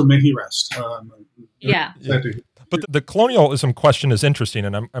and also may he rest. Yeah. But the colonialism question is interesting,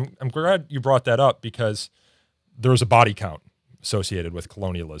 and I'm glad you brought that up, because there's a body count associated with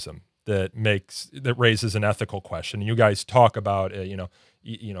colonialism that raises an ethical question. And you guys talk about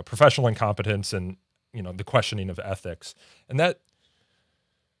professional incompetence and the questioning of ethics, and that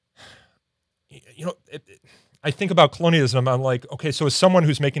I think about colonialism. I'm like, okay, so as someone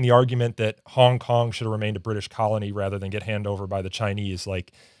who's making the argument that Hong Kong should have remained a British colony rather than get handed over by the Chinese,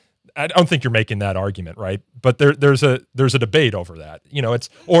 like, I don't think you're making that argument, right? But there's a debate over that. It's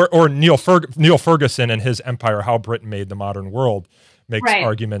or Neil Ferguson and his Empire: How Britain Made the Modern World makes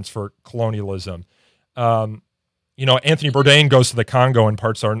arguments for colonialism. Anthony Bourdain goes to the Congo, and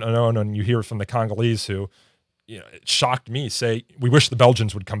parts are unknown, and you hear from the Congolese who, it shocked me, say, we wish the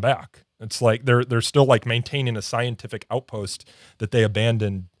Belgians would come back. It's like they're still like maintaining a scientific outpost that they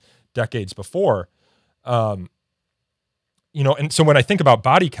abandoned decades before. And so when I think about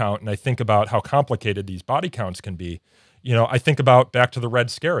body count and I think about how complicated these body counts can be, I think about back to the Red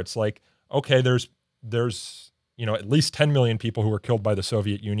Scare. It's like, okay, there's at least 10 million people who were killed by the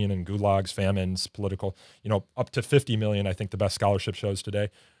Soviet Union in gulags, famines, political, up to 50 million, I think the best scholarship shows today.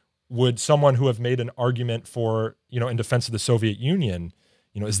 Would someone who have made an argument for, in defense of the Soviet Union,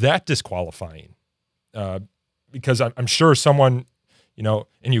 is that disqualifying? Because I'm sure someone,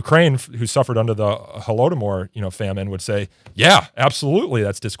 in Ukraine who suffered under the Holodomor, famine would say, yeah, absolutely,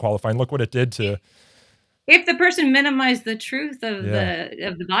 that's disqualifying. Look what it did to. If the person minimized the truth of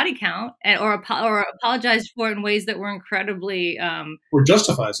the body count or apologized for it in ways that were incredibly or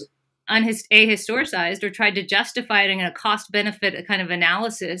justifies it, ahistoricized, or tried to justify it in a cost-benefit kind of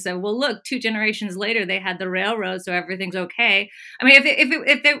analysis. So, well, look, 2 generations later, they had the railroad, so everything's okay. I mean,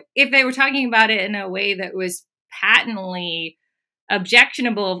 if they were talking about it in a way that was patently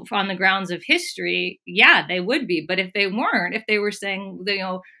objectionable on the grounds of history, yeah, they would be. But if they weren't, if they were saying,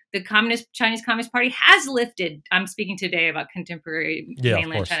 the Chinese Communist Party has lifted, I'm speaking today about contemporary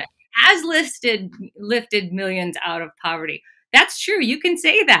mainland China, has lifted millions out of poverty. That's true. You can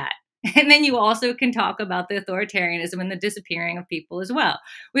say that. And then you also can talk about the authoritarianism and the disappearing of people as well.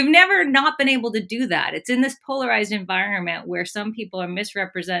 We've never not been able to do that. It's in this polarized environment where some people are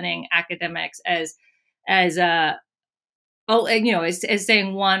misrepresenting academics as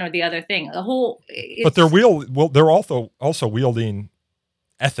saying one or the other thing. But they're also wielding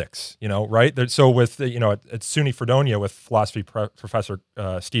ethics, right? So with at SUNY Fredonia with philosophy professor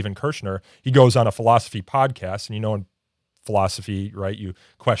Stephen Kirshner, he goes on a philosophy podcast, and in philosophy, right, you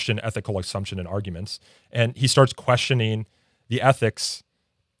question ethical assumption and arguments, and he starts questioning the ethics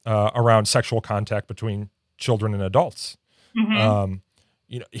around sexual contact between children and adults. Mm-hmm.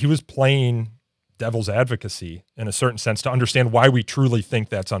 he was playing devil's advocacy in a certain sense to understand why we truly think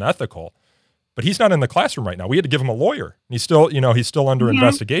that's unethical. But he's not in the classroom right now. We had to give him a lawyer. He's still, he's still under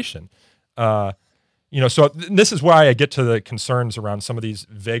investigation. So this is why I get to the concerns around some of these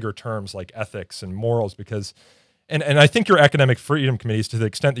vaguer terms like ethics and morals, because, and I think your academic freedom committees, to the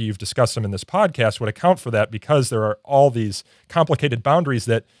extent that you've discussed them in this podcast, would account for that, because there are all these complicated boundaries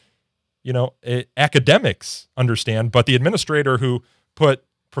that, academics understand, but the administrator who put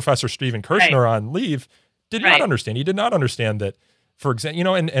Professor Stephen Kirshner on leave did not understand. He did not understand that, for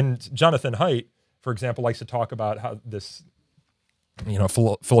example, and Jonathan Haidt, for example, likes to talk about how this,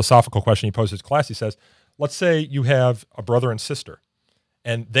 philosophical question he poses to class. He says, let's say you have a brother and sister,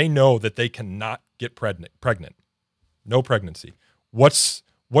 and they know that they cannot get pregnant, no pregnancy.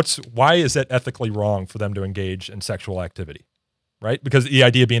 Why is it ethically wrong for them to engage in sexual activity? Right? Because the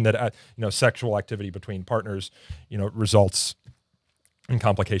idea being that, sexual activity between partners, results in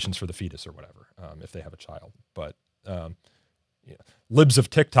complications for the fetus or whatever, if they have a child. But, libs of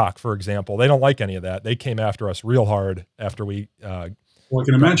TikTok, for example, they don't like any of that. They came after us real hard after we, I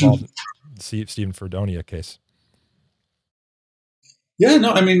can imagine the Stephen Fredonia case. Yeah,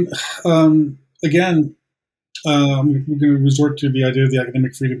 no, I mean, again, we're going to resort to the idea of the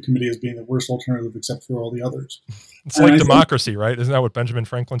Academic Freedom Committee as being the worst alternative except for all the others. It's like democracy, right? Isn't that what Benjamin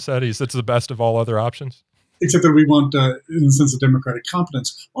Franklin said? He said it's the best of all other options. Except that we want, in the sense of democratic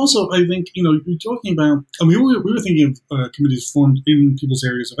competence. Also, I think, you're talking about, we were thinking of committees formed in people's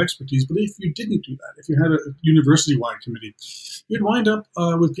areas of expertise, but if you didn't do that, if you had a university-wide committee, you'd wind up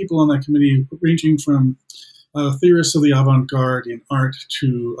with people on that committee ranging from theorists of the avant-garde in art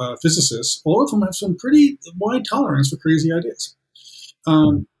to physicists. All of them have some pretty wide tolerance for crazy ideas.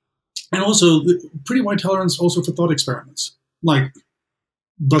 And also pretty wide tolerance also for thought experiments, like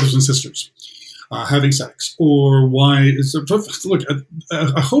brothers and sisters having sex, or why is it, look,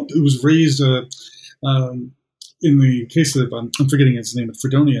 I hope it was raised in the case of, I'm forgetting his name,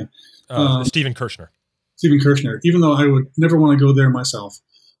 Fredonia. Stephen Kirshner. Stephen Kirshner, even though I would never want to go there myself.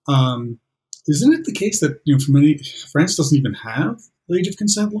 Isn't it the case that, for many, France doesn't even have age of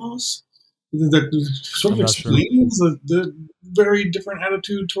consent laws? That sort of explains the very different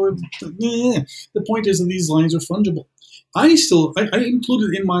attitude toward. The point is that these lines are fungible. I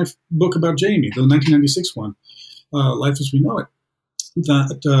included in my book about Jamie, the 1996 one, Life as We Know It,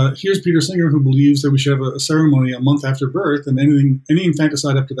 that here's Peter Singer, who believes that we should have a ceremony a month after birth, and any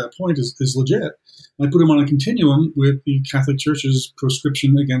infanticide up to that point is legit. I put him on a continuum with the Catholic Church's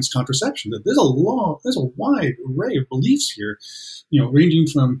proscription against contraception. That there's a wide array of beliefs here, ranging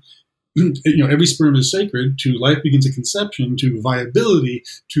from every sperm is sacred, to life begins at conception, to viability,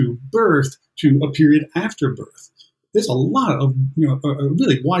 to birth, to a period after birth. There's a lot of, a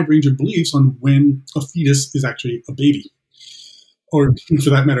really wide range of beliefs on when a fetus is actually a baby, or for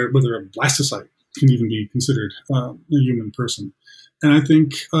that matter, whether a blastocyte can even be considered a human person. And I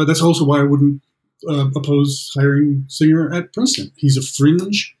think that's also why I wouldn't oppose hiring Singer at Princeton. He's a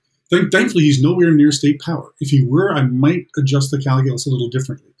fringe. Thankfully, he's nowhere near state power. If he were, I might adjust the calculus a little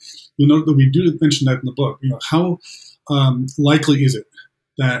differently. You'll note that we do mention that in the book. How likely is it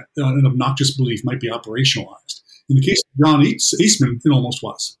that an obnoxious belief might be operationalized? In the case of John Eastman, it almost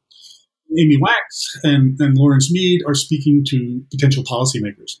was. Amy Wax and Lawrence Mead are speaking to potential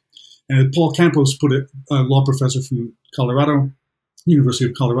policymakers. And Paul Campos put it, a law professor from Colorado, University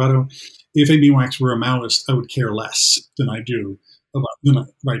of Colorado, if Amy Wax were a Maoist, I would care less than I do about them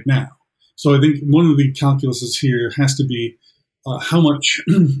right now. So I think one of the calculuses here has to be how much,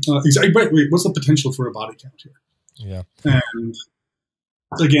 what's the potential for a body count here? Yeah. And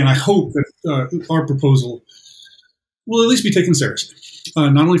again, I hope that our proposal will at least be taken seriously,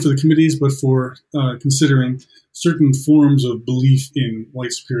 not only for the committees, but for considering certain forms of belief in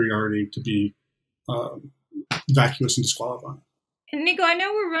white superiority to be vacuous and disqualifying. And Nico, I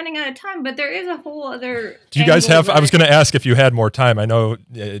know we're running out of time, but there is a whole other. Do you guys have? I was going to ask if you had more time. I know.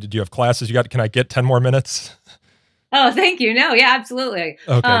 Do you have classes? Can I get 10 more minutes? Oh, thank you. No, yeah, absolutely.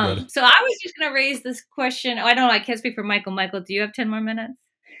 Okay, good. So I was just going to raise this question. I don't know. I can't speak for Michael. Michael, do you have 10 more minutes?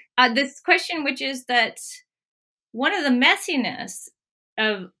 This question, which is that one of the messiness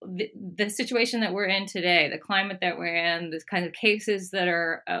of the situation that we're in today, the climate that we're in, the kind of cases that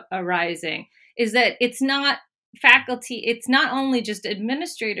are arising, is that it's not faculty, it's not only just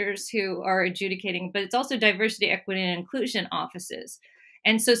administrators who are adjudicating, but it's also diversity, equity, and inclusion offices.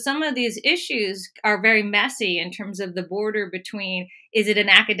 And so some of these issues are very messy in terms of the border between, is it an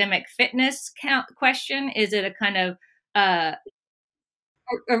academic fitness question? Is it a kind of,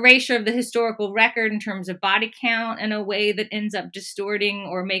 erasure of the historical record in terms of body count in a way that ends up distorting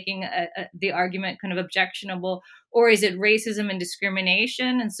or making the argument kind of objectionable? Or is it racism and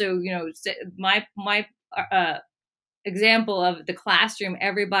discrimination? And so, my example of the classroom,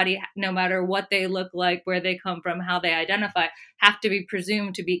 everybody, no matter what they look like, where they come from, how they identify, have to be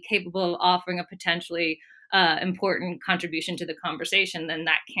presumed to be capable of offering a potentially important contribution to the conversation. Then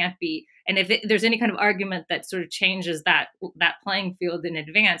that can't be. And if there's any kind of argument that sort of changes that playing field in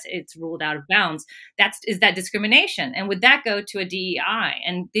advance, it's ruled out of bounds. Is that discrimination? And would that go to a DEI?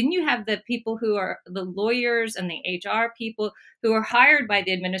 And then you have the people who are the lawyers and the HR people who are hired by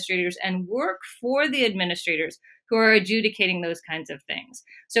the administrators and work for the administrators who are adjudicating those kinds of things.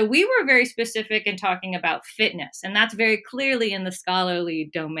 So we were very specific in talking about fitness, and that's very clearly in the scholarly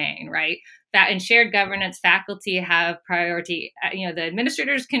domain, right? That in shared governance, faculty have priority. The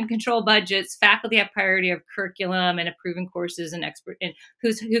administrators can control budgets. Faculty have priority of curriculum and approving courses and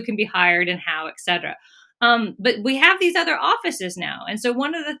who can be hired and how, et cetera. But we have these other offices now. And so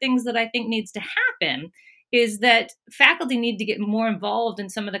one of the things that I think needs to happen is that faculty need to get more involved in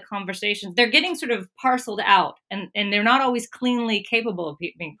some of the conversations. They're getting sort of parceled out, and they're not always cleanly capable of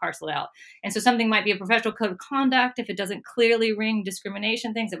being parceled out. And so something might be a professional code of conduct if it doesn't clearly ring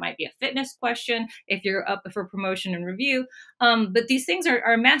discrimination things. It might be a fitness question if you're up for promotion and review. But these things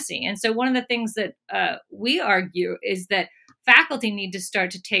are messy. And so one of the things that we argue is that faculty need to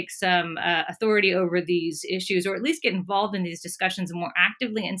start to take some authority over these issues, or at least get involved in these discussions more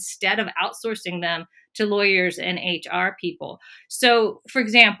actively instead of outsourcing them to lawyers and HR people. So, for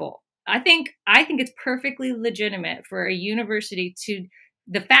example, I think it's perfectly legitimate for a university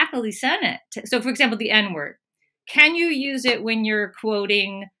the faculty senate. So, for example, the N-word. Can you use it when you're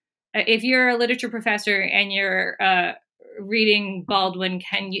quoting, if you're a literature professor and you're reading Baldwin,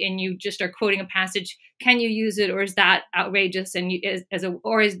 and you just are quoting a passage, can you use it, or is that outrageous? And does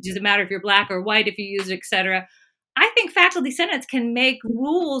it matter if you're black or white if you use it, et cetera? I think faculty senates can make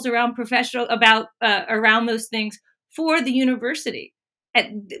rules around around those things for the university.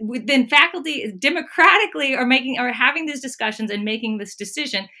 Then faculty democratically are having these discussions and making this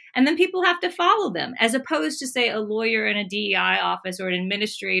decision, and then people have to follow them, as opposed to, say, a lawyer in a DEI office or an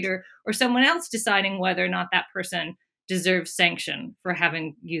administrator or someone else deciding whether or not that person deserves sanction for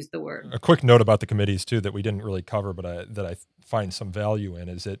having used the word. A quick note about the committees too that we didn't really cover, but that I find some value in,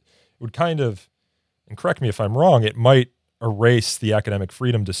 is it would kind of, and correct me if I'm wrong, it might erase the academic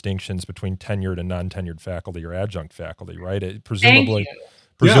freedom distinctions between tenured and non-tenured faculty or adjunct faculty, right? Presumably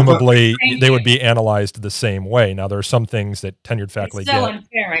they would be analyzed the same way. Now, there are some things that tenured faculty get. It's so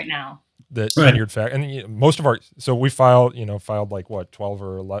unfair right now. That tenured faculty, and most of we filed like what, 12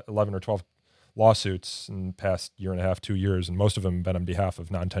 or 11 or 12 lawsuits in the past year and a half, 2 years, and most of them have been on behalf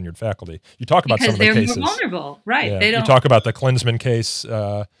of non-tenured faculty. You talk about some of the cases. Because they're more vulnerable, right? Yeah. You talk about the Klinsman case,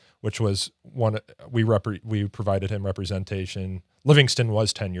 which was one we provided him representation. Livingston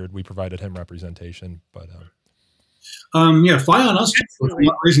was tenured. We provided him representation, but fly on us for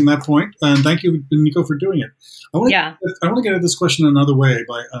not raising that point, and thank you, Nico, for doing it. I want to get at this question another way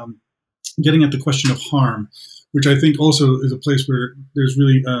by getting at the question of harm, which I think also is a place where there's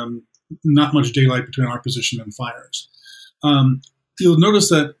really not much daylight between our position and FIRE's. You'll notice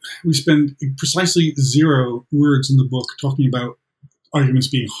that we spend precisely 0 words in the book talking about arguments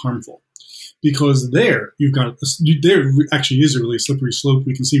being harmful, because there actually is a really slippery slope.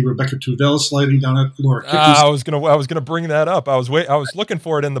 We can see Rebecca Tuvell sliding down at Laura Kipnis. I was gonna bring that up. I was looking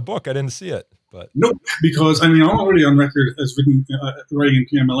for it in the book. I didn't see it, but nope. Because I'm already on record as writing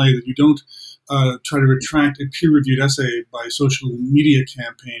in PMLA that you don't try to retract a peer-reviewed essay by social media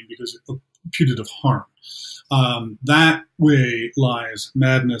campaign because of putative harm. That way lies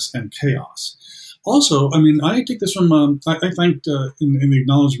madness and chaos. Also, I take this from, I thanked in the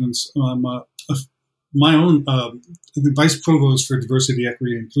acknowledgments my own the Vice Provost for Diversity,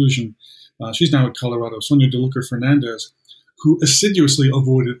 Equity, and Inclusion. She's now at Colorado, Sonia DeLuca Fernandez, who assiduously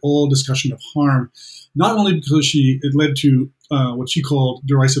avoided all discussion of harm, not only because it led to what she called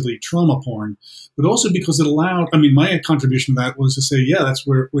derisively trauma porn, but also because it allowed, my contribution to that was to say, yeah, that's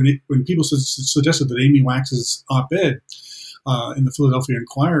where, when people suggested that Amy Wax's op-ed in the Philadelphia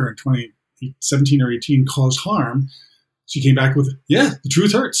Inquirer in 2017 or 18 caused harm, she came back with, yeah, the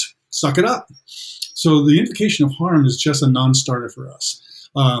truth hurts, suck it up. So the invocation of harm is just a non-starter for us.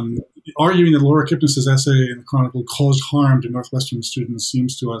 Arguing that Laura Kipnis's essay in the Chronicle caused harm to Northwestern students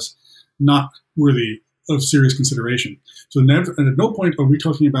seems to us not worthy of serious consideration. So at no point are we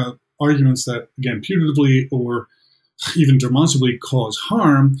talking about arguments that, again, putatively or even demonstrably cause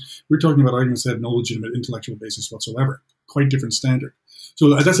harm. We're talking about arguments that have no legitimate intellectual basis whatsoever. Quite different standard.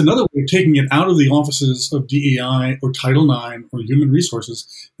 So that's another way of taking it out of the offices of DEI or Title IX or Human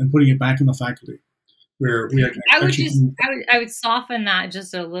Resources and putting it back in the faculty, where we I would soften that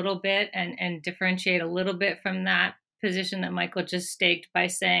just a little bit and differentiate a little bit from that position that Michael just staked by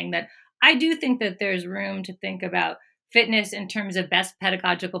saying that I do think that there's room to think about fitness in terms of best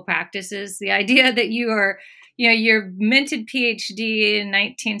pedagogical practices. The idea that you're minted PhD in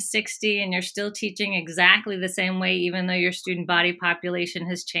 1960 and you're still teaching exactly the same way, even though your student body population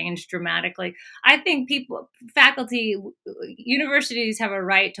has changed dramatically. I think universities have a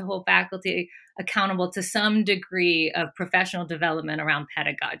right to hold faculty accountable to some degree of professional development around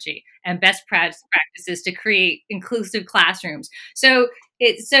pedagogy and best practices to create inclusive classrooms. So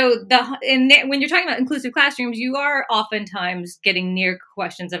when you're talking about inclusive classrooms, you are oftentimes getting near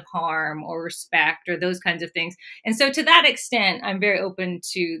questions of harm or respect or those kinds of things. And so to that extent, I'm very open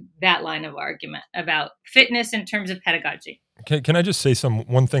to that line of argument about fitness in terms of pedagogy. Can I just say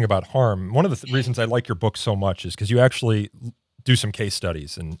one thing about harm? One of the reasons I like your book so much is because you actually do some case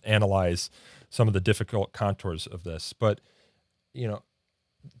studies and analyze some of the difficult contours of this. But,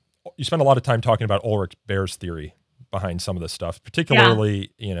 you spend a lot of time talking about Ulrich Baer's theory behind some of this stuff,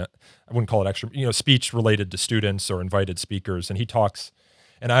 particularly, I wouldn't call it extra, speech related to students or invited speakers. And he talks,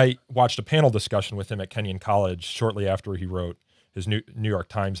 and I watched a panel discussion with him at Kenyon College shortly after he wrote his New York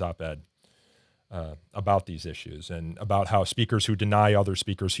Times op-ed about these issues and about how speakers who deny other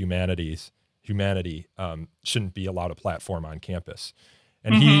speakers humanity shouldn't be allowed a platform on campus.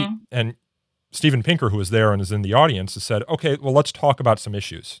 And and Steven Pinker, who was there and is in the audience, has said, okay, well, let's talk about some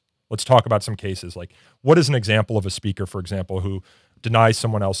issues. Let's talk about some cases. Like, what is an example of a speaker, for example, who denies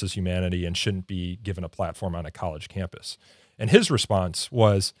someone else's humanity and shouldn't be given a platform on a college campus? And his response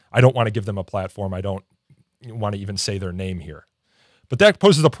was, I don't want to give them a platform. I don't want to even say their name here. But that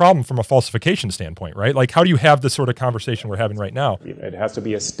poses a problem from a falsification standpoint, right? Like, how do you have this sort of conversation we're having right now? It has to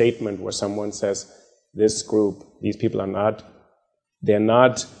be a statement where someone says, this group, these people they're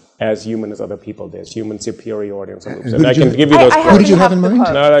not as human as other people. There's human superiority and something. And I can give you those quotes. Who did you have in mind?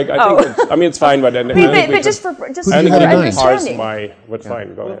 No, I think it's fine, but then just for understanding. What's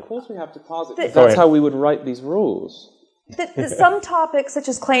fine, go ahead. Of course we have to posit, because that's how we would write these rules. That some topics, such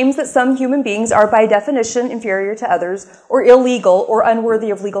as claims that some human beings are by definition inferior to others, or illegal or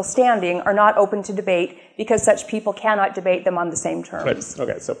unworthy of legal standing, are not open to debate because such people cannot debate them on the same terms. Right.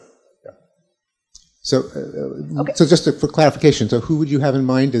 Okay, so... So just for clarification, so who would you have in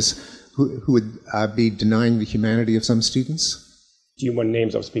mind as who would be denying the humanity of some students? Do you want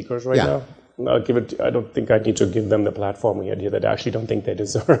names of speakers now? No, I don't think I need to give them the platform here that I actually don't think they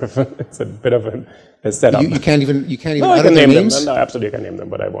deserve. It's a bit of a setup. You can't even no, I can name names? Them. No, absolutely I can name them,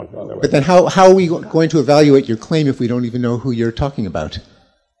 but I won't. But then how are we going to evaluate your claim if we don't even know who you're talking about?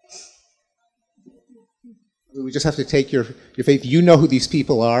 We just have to take your faith. You know who these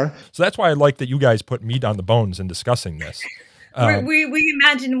people are. So that's why I like that you guys put meat on the bones in discussing this. We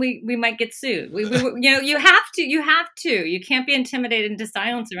imagine we might get sued. You have to. You can't be intimidated into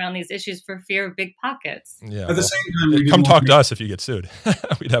silence around these issues for fear of big pockets. Yeah. At the same time, come talk to us if you get sued.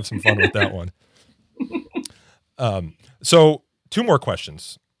 We'd have some fun with that one. So 2 more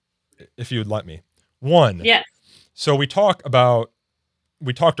questions, if you would let me. One. Yes. So we talked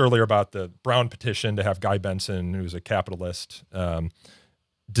earlier about the Brown petition to have Guy Benson, who's a capitalist,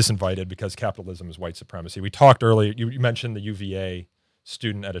 disinvited because capitalism is white supremacy. We talked earlier, you mentioned the UVA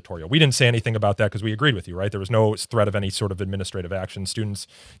student editorial. We didn't say anything about that because we agreed with you, right? There was no threat of any sort of administrative action. Students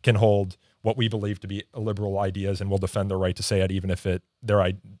can hold what we believe to be liberal ideas and will defend their right to say it, even if their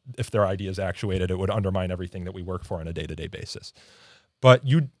idea is actuated, it would undermine everything that we work for on a day-to-day basis. But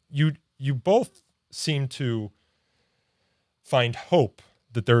you both seem to find hope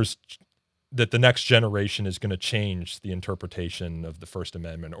that the next generation is going to change the interpretation of the First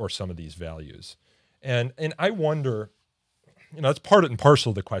Amendment or some of these values. And I wonder, that's part and parcel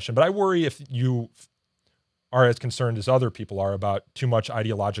of the question, but I worry if you are as concerned as other people are about too much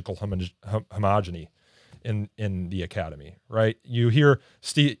ideological homogeny in the academy, right? You hear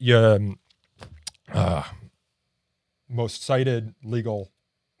most cited legal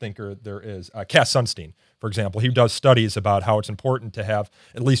thinker there is, Cass Sunstein, for example. He does studies about how it's important to have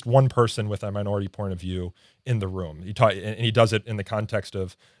at least one person with a minority point of view in the room. And he does it in the context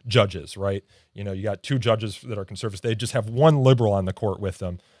of judges, right? You got 2 judges that are conservatives. They just have one liberal on the court with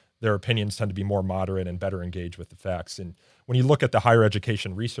them. Their opinions tend to be more moderate and better engaged with the facts. And when you look at the Higher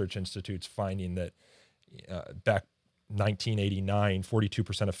Education Research Institute's finding that back 1989,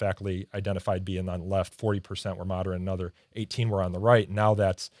 42% of faculty identified being on the left, 40% were moderate, and another 18 were on the right. Now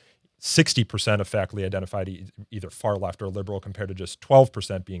that's 60% of faculty identified either far left or liberal compared to just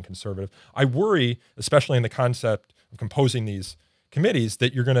 12% being conservative. I worry, especially in the concept of composing these committees,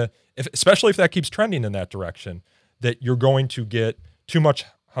 that you're going to, especially if that keeps trending in that direction, that you're going to get too much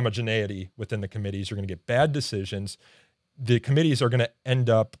homogeneity within the committees. You're going to get bad decisions. The committees are going to end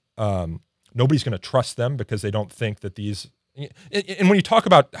up, nobody's going to trust them because they don't think that these, and when you talk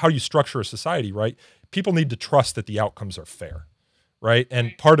about how you structure a society, right, people need to trust that the outcomes are fair, right?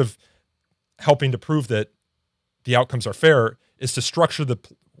 And part of helping to prove that the outcomes are fair is to structure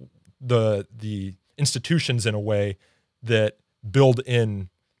the institutions in a way that build in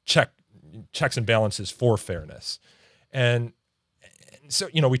checks and balances for fairness. And so,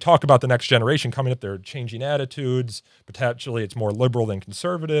 we talk about the next generation coming up, they're changing attitudes, potentially it's more liberal than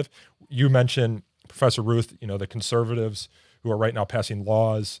conservative. You mentioned, Professor Ruth, the conservatives who are right now passing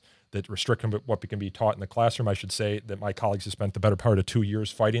laws that restrict what can be taught in the classroom. I should say that my colleagues have spent the better part of 2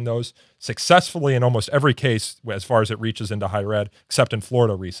 years fighting those successfully in almost every case as far as it reaches into higher ed, except in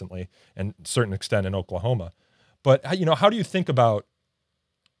Florida recently, and to a certain extent in Oklahoma. But, how do you think about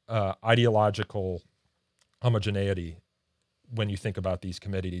ideological homogeneity when you think about these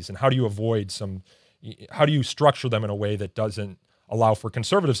committees, and how do you avoid how do you structure them in a way that doesn't allow for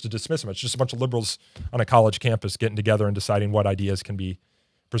conservatives to dismiss them? It's just a bunch of liberals on a college campus getting together and deciding what ideas can be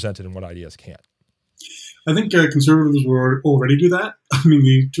presented and what ideas can't. I think conservatives will already do that. I mean,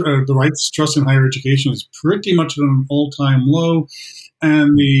 the right's trust in higher education is pretty much at an all-time low,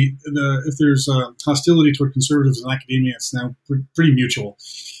 and if there's hostility toward conservatives in academia, it's now pretty mutual.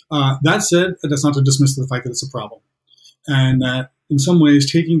 That said, that's not to dismiss the fact that it's a problem, and that in some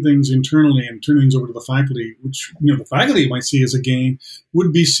ways taking things internally and turning things over to the faculty, which the faculty might see as a gain,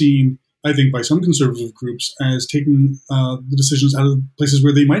 would be seen, I think, by some conservative groups as taking the decisions out of places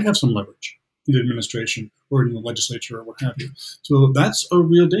where they might have some leverage in administration or in the legislature or what have you. So that's a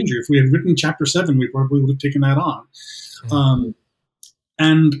real danger. If we had written Chapter 7, we probably would have taken that on.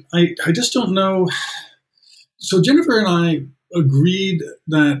 And I just don't know. So Jennifer and I agreed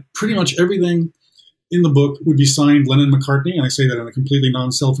that pretty much everything in the book would be signed Lennon-McCartney, and I say that in a completely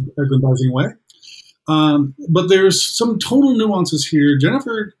non-self-aggrandizing way. But there's some total nuances here.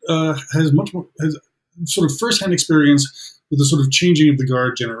 Jennifer has sort of first-hand experience with the sort of changing of the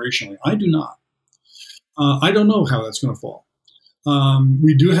guard generationally. I do not. I don't know how that's going to fall.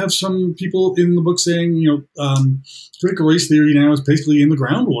 We do have some people in the book saying, critical race theory now is basically in the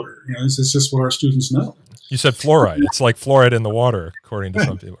groundwater. It's just what our students know. You said fluoride. It's like fluoride in the water, according to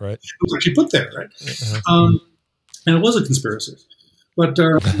some people, right? It was actually put there, right? And it was a conspiracy. But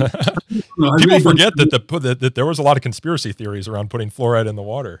people forget that there was a lot of conspiracy theories around putting fluoride in the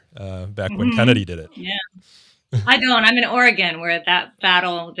water back when Kennedy did it. Yeah. I don't. I'm in Oregon, where at that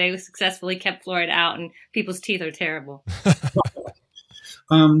battle they successfully kept fluoride out, and people's teeth are terrible.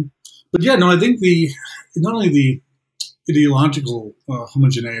 But yeah, no, I think not only the ideological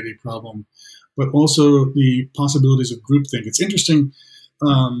homogeneity problem, but also the possibilities of groupthink. It's interesting.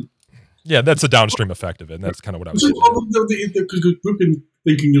 Yeah, that's a downstream effect of it, and that's kind of what I was saying. The group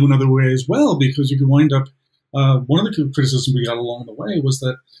thinking in another way as well, because you could wind up, one of the criticisms we got along the way was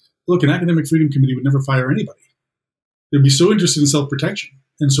that, look, an academic freedom committee would never fire anybody. They'd be so interested in self-protection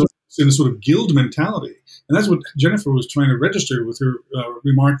and so in a sort of guild mentality. And that's what Jennifer was trying to register with her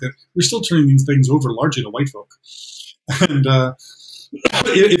remark that we're still turning these things over largely to white folk. And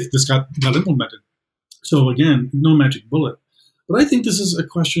if this got implemented. So again, no magic bullet. But I think this is a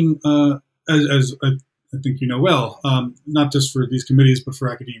question, as I think you know well, not just for these committees, but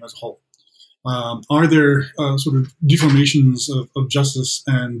for academia as a whole. Are there sort of deformations of justice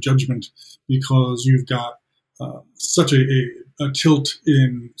and judgment because you've got such a tilt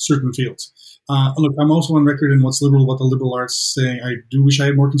in certain fields? Look, I'm also on record in what's liberal about the liberal arts, saying I do wish I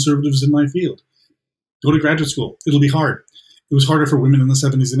had more conservatives in my field. Go to graduate school. It'll be hard. It was harder for women in the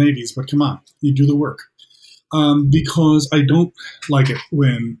 70s and 80s, but come on, you do the work. Because I don't like it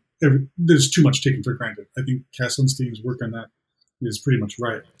when there's too much taken for granted. I think Cass Sunstein's work on that is pretty much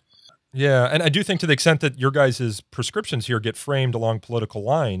right. Yeah, and I do think to the extent that your guys' prescriptions here get framed along political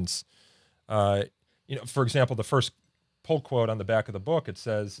lines, for example, the first pull quote on the back of the book, it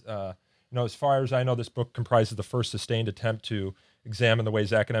says, as far as I know, this book comprises the first sustained attempt to examine the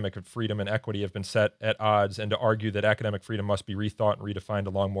ways academic freedom and equity have been set at odds and to argue that academic freedom must be rethought and redefined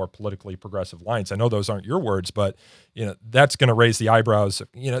along more politically progressive lines. I know those aren't your words, but that's going to raise the eyebrows.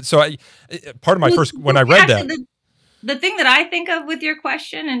 So part of my first, when I read that. The thing that I think of with your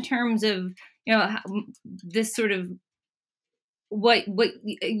question in terms of, this sort of what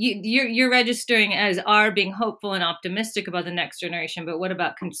you're registering as are being hopeful and optimistic about the next generation, but what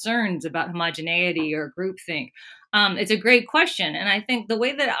about concerns about homogeneity or groupthink? It's a great question. And I think the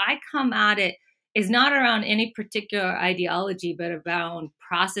way that I come at it is not around any particular ideology, but around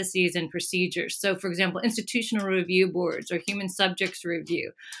processes and procedures. So, for example, institutional review boards or human subjects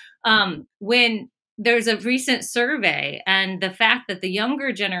review. When there's a recent survey, and the fact that the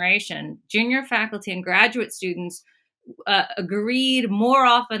younger generation, junior faculty and graduate students, agreed more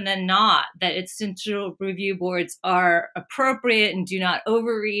often than not that institutional review boards are appropriate and do not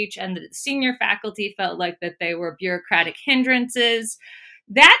overreach, and that senior faculty felt like that they were bureaucratic hindrances.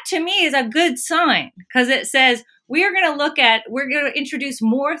 That to me is a good sign, because it says we're going to introduce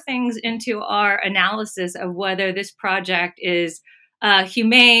more things into our analysis of whether this project is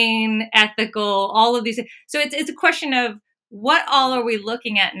humane, ethical, all of these. So it's a question of what all are we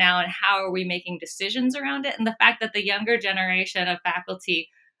looking at now and how are we making decisions around it? And the fact that the younger generation of faculty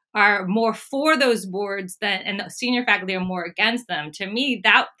are more for those boards and the senior faculty are more against them, to me,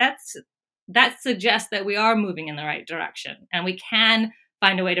 that suggests that we are moving in the right direction and we can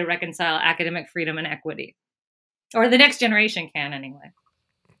find a way to reconcile academic freedom and equity. Or the next generation can, anyway.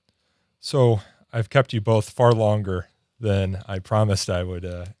 So I've kept you both far longer than I promised I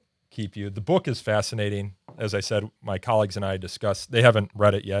would keep you. The book is fascinating. As I said, my colleagues and I discussed, they haven't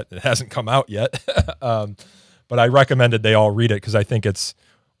read it yet. It hasn't come out yet. But I recommended they all read it because I think it's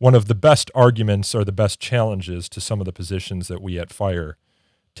one of the best arguments or the best challenges to some of the positions that we at FIRE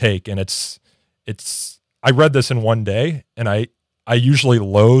take. And I read this in one day, and I usually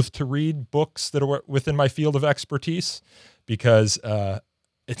loathe to read books that are within my field of expertise because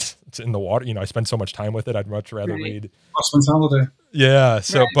it's in the water. I spend so much time with it. I'd much rather read. Osman's Holiday. Yeah.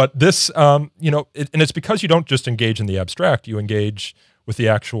 So, but this, and it's because you don't just engage in the abstract, you engage with the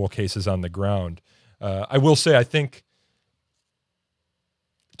actual cases on the ground. I will say, I think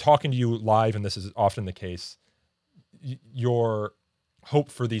talking to you live, and this is often the case, your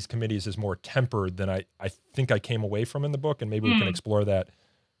hope for these committees is more tempered than I think I came away from in the book, and maybe we can explore that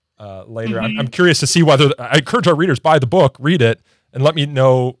later. Mm-hmm. I'm curious to see whether, I encourage our readers, buy the book, read it, and let me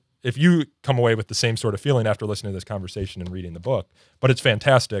know if you come away with the same sort of feeling after listening to this conversation and reading the book. But it's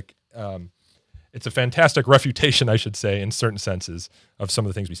fantastic. It's a fantastic refutation, I should say, in certain senses of some of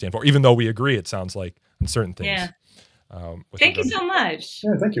the things we stand for, even though we agree, it sounds like, in certain things. Yeah. Thank you so much.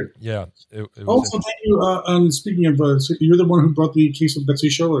 Yeah, thank you. Yeah. It also, thank you. Speaking of, you're the one who brought the case of Betsy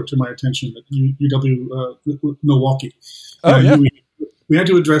Scholler to my attention at UW Milwaukee. Oh, yeah. We had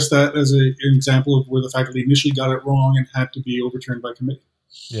to address that as an example of where the faculty initially got it wrong and had to be overturned by committee.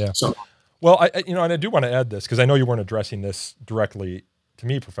 Yeah. So, well, and I do want to add this because I know you weren't addressing this directly to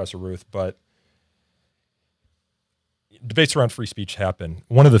me, Professor Ruth, but debates around free speech happen.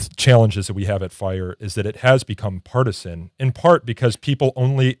 One of the challenges that we have at FIRE is that it has become partisan, in part because people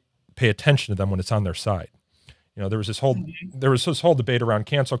only pay attention to them when it's on their side. There was this whole debate around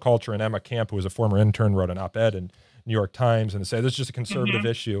cancel culture, and Emma Camp, who was a former intern, wrote an op-ed in New York Times and said this is just a conservative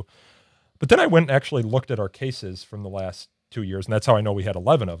issue. But then I went and actually looked at our cases from the last 2 years, and that's how I know we had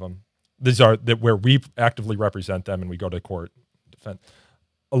 11 of them. These are where we actively represent them and we go to court defend.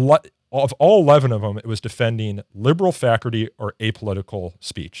 Of all 11 of them, it was defending liberal faculty or apolitical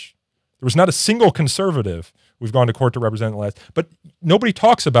speech. There was not a single conservative we've gone to court to represent in the last. But nobody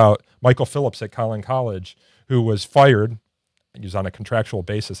talks about Michael Phillips at Collin College, who was fired. He was on a contractual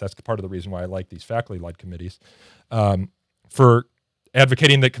basis. That's part of the reason why I like these faculty-led committees, for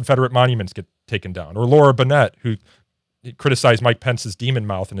advocating that Confederate monuments get taken down. Or Laura Bennett, who criticized Mike Pence's demon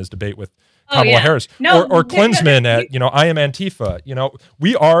mouth in his debate with Kamala Harris. Or Klinsman at, I am Antifa.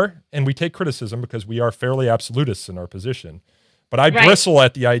 We are, and we take criticism because we are fairly absolutists in our position. But I bristle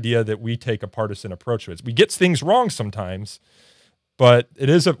at the idea that we take a partisan approach to it. We get things wrong sometimes, but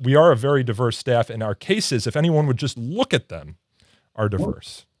we are a very diverse staff, and our cases, if anyone would just look at them, are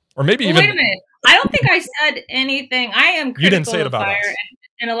diverse. Or maybe even... Wait a minute. I don't think I said anything. I am critical you didn't say it about of FIRE us.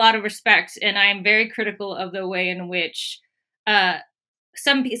 In a lot of respects, and I am very critical of the way in which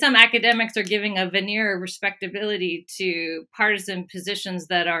some academics are giving a veneer of respectability to partisan positions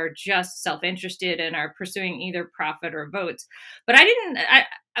that are just self-interested and are pursuing either profit or votes. But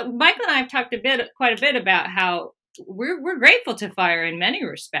Michael and I have talked quite a bit about how we're grateful to FIRE in many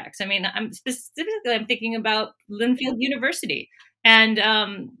respects. I mean, I'm thinking about Linfield University and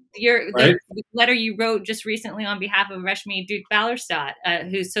the letter you wrote just recently on behalf of Reshmi Duke-Ballerstadt,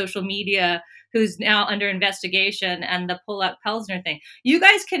 whose social media, who's now under investigation, and the pull-out Pelsner thing. You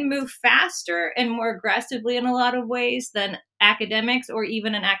guys can move faster and more aggressively in a lot of ways than academics or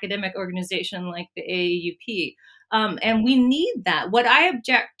even an academic organization like the AAUP. And we need that. What I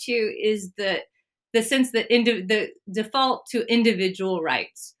object to is the sense that the default to individual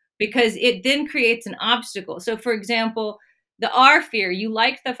rights, because it then creates an obstacle. So, for example, the R fear, you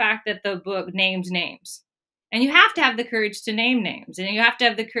like the fact that the book names names. And you have to have the courage to name names, and you have to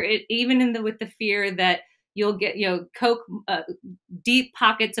have the courage, even with the fear that you'll get, Coke, deep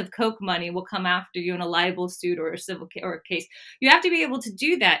pockets of Coke money will come after you in a libel suit or a civil case. You have to be able to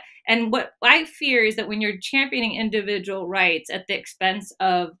do that. And what I fear is that when you're championing individual rights at the expense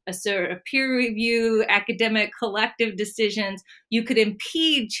of a sort of peer review, academic, collective decisions, you could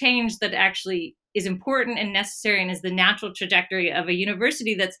impede change that actually is important and necessary and is the natural trajectory of a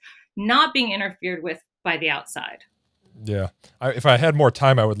university that's not being interfered with by the outside. Yeah. If I had more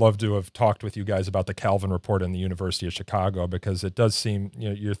time, I would love to have talked with you guys about the Calvin Report in the University of Chicago, because it does seem,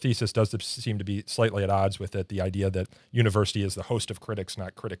 your thesis does seem to be slightly at odds with it. The idea that university is the host of critics,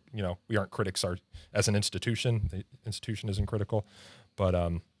 not we aren't critics as an institution. The institution isn't critical. But,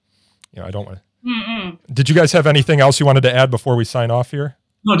 I don't want to. Did you guys have anything else you wanted to add before we sign off here?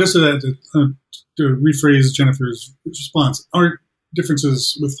 No, just to rephrase Jennifer's response. Our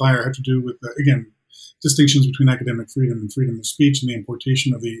differences with FIRE have to do with, again, distinctions between academic freedom and freedom of speech and the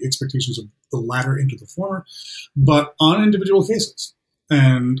importation of the expectations of the latter into the former, but on individual cases.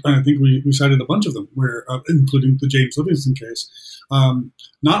 And I think we cited a bunch of them, where, including the James Livingston case.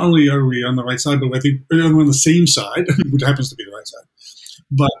 Not only are we on the right side, but I think we're on the same side, which happens to be the right side.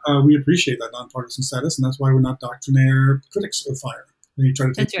 But we appreciate that nonpartisan status, and that's why we're not doctrinaire critics of FIRE. And you try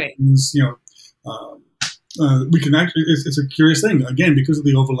to take things, we can actually, it's a curious thing, again, because of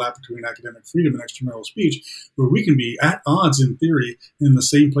the overlap between academic freedom and extramural speech, where we can be at odds in theory in the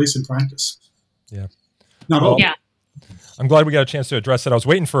same place in practice. Yeah. Yeah. I'm glad we got a chance to address it. I was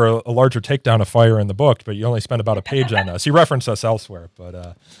waiting for a larger takedown of FIRE in the book, but you only spent about a page on us. You referenced us elsewhere,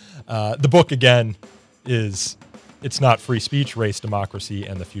 but the book, again, it's not free speech, race, democracy,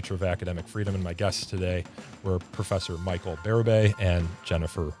 and the future of academic freedom. And my guests today were Professor Michael Bérubé and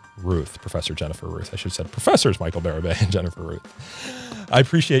Professor Jennifer Ruth. I should have said Professors Michael Bérubé and Jennifer Ruth. I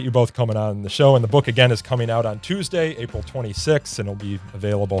appreciate you both coming on the show. And the book, again, is coming out on Tuesday, April 26th, and it'll be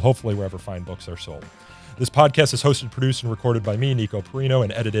available hopefully wherever fine books are sold. This podcast is hosted, produced, and recorded by me, Nico Perino,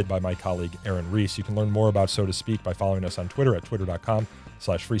 and edited by my colleague, Aaron Reese. You can learn more about So to Speak by following us on Twitter at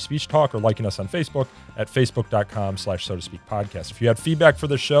twitter.com/free speech talk, or liking us on Facebook at facebook.com/so to speak podcast. If you have feedback for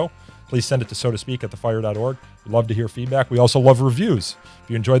this show, please send it to sotospeak@thefire.org. We'd love to hear feedback. We also love reviews. If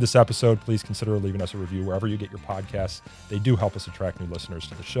you enjoyed this episode, please consider leaving us a review wherever you get your podcasts. They do help us attract new listeners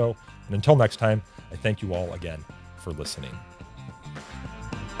to the show. And until next time, I thank you all again for listening.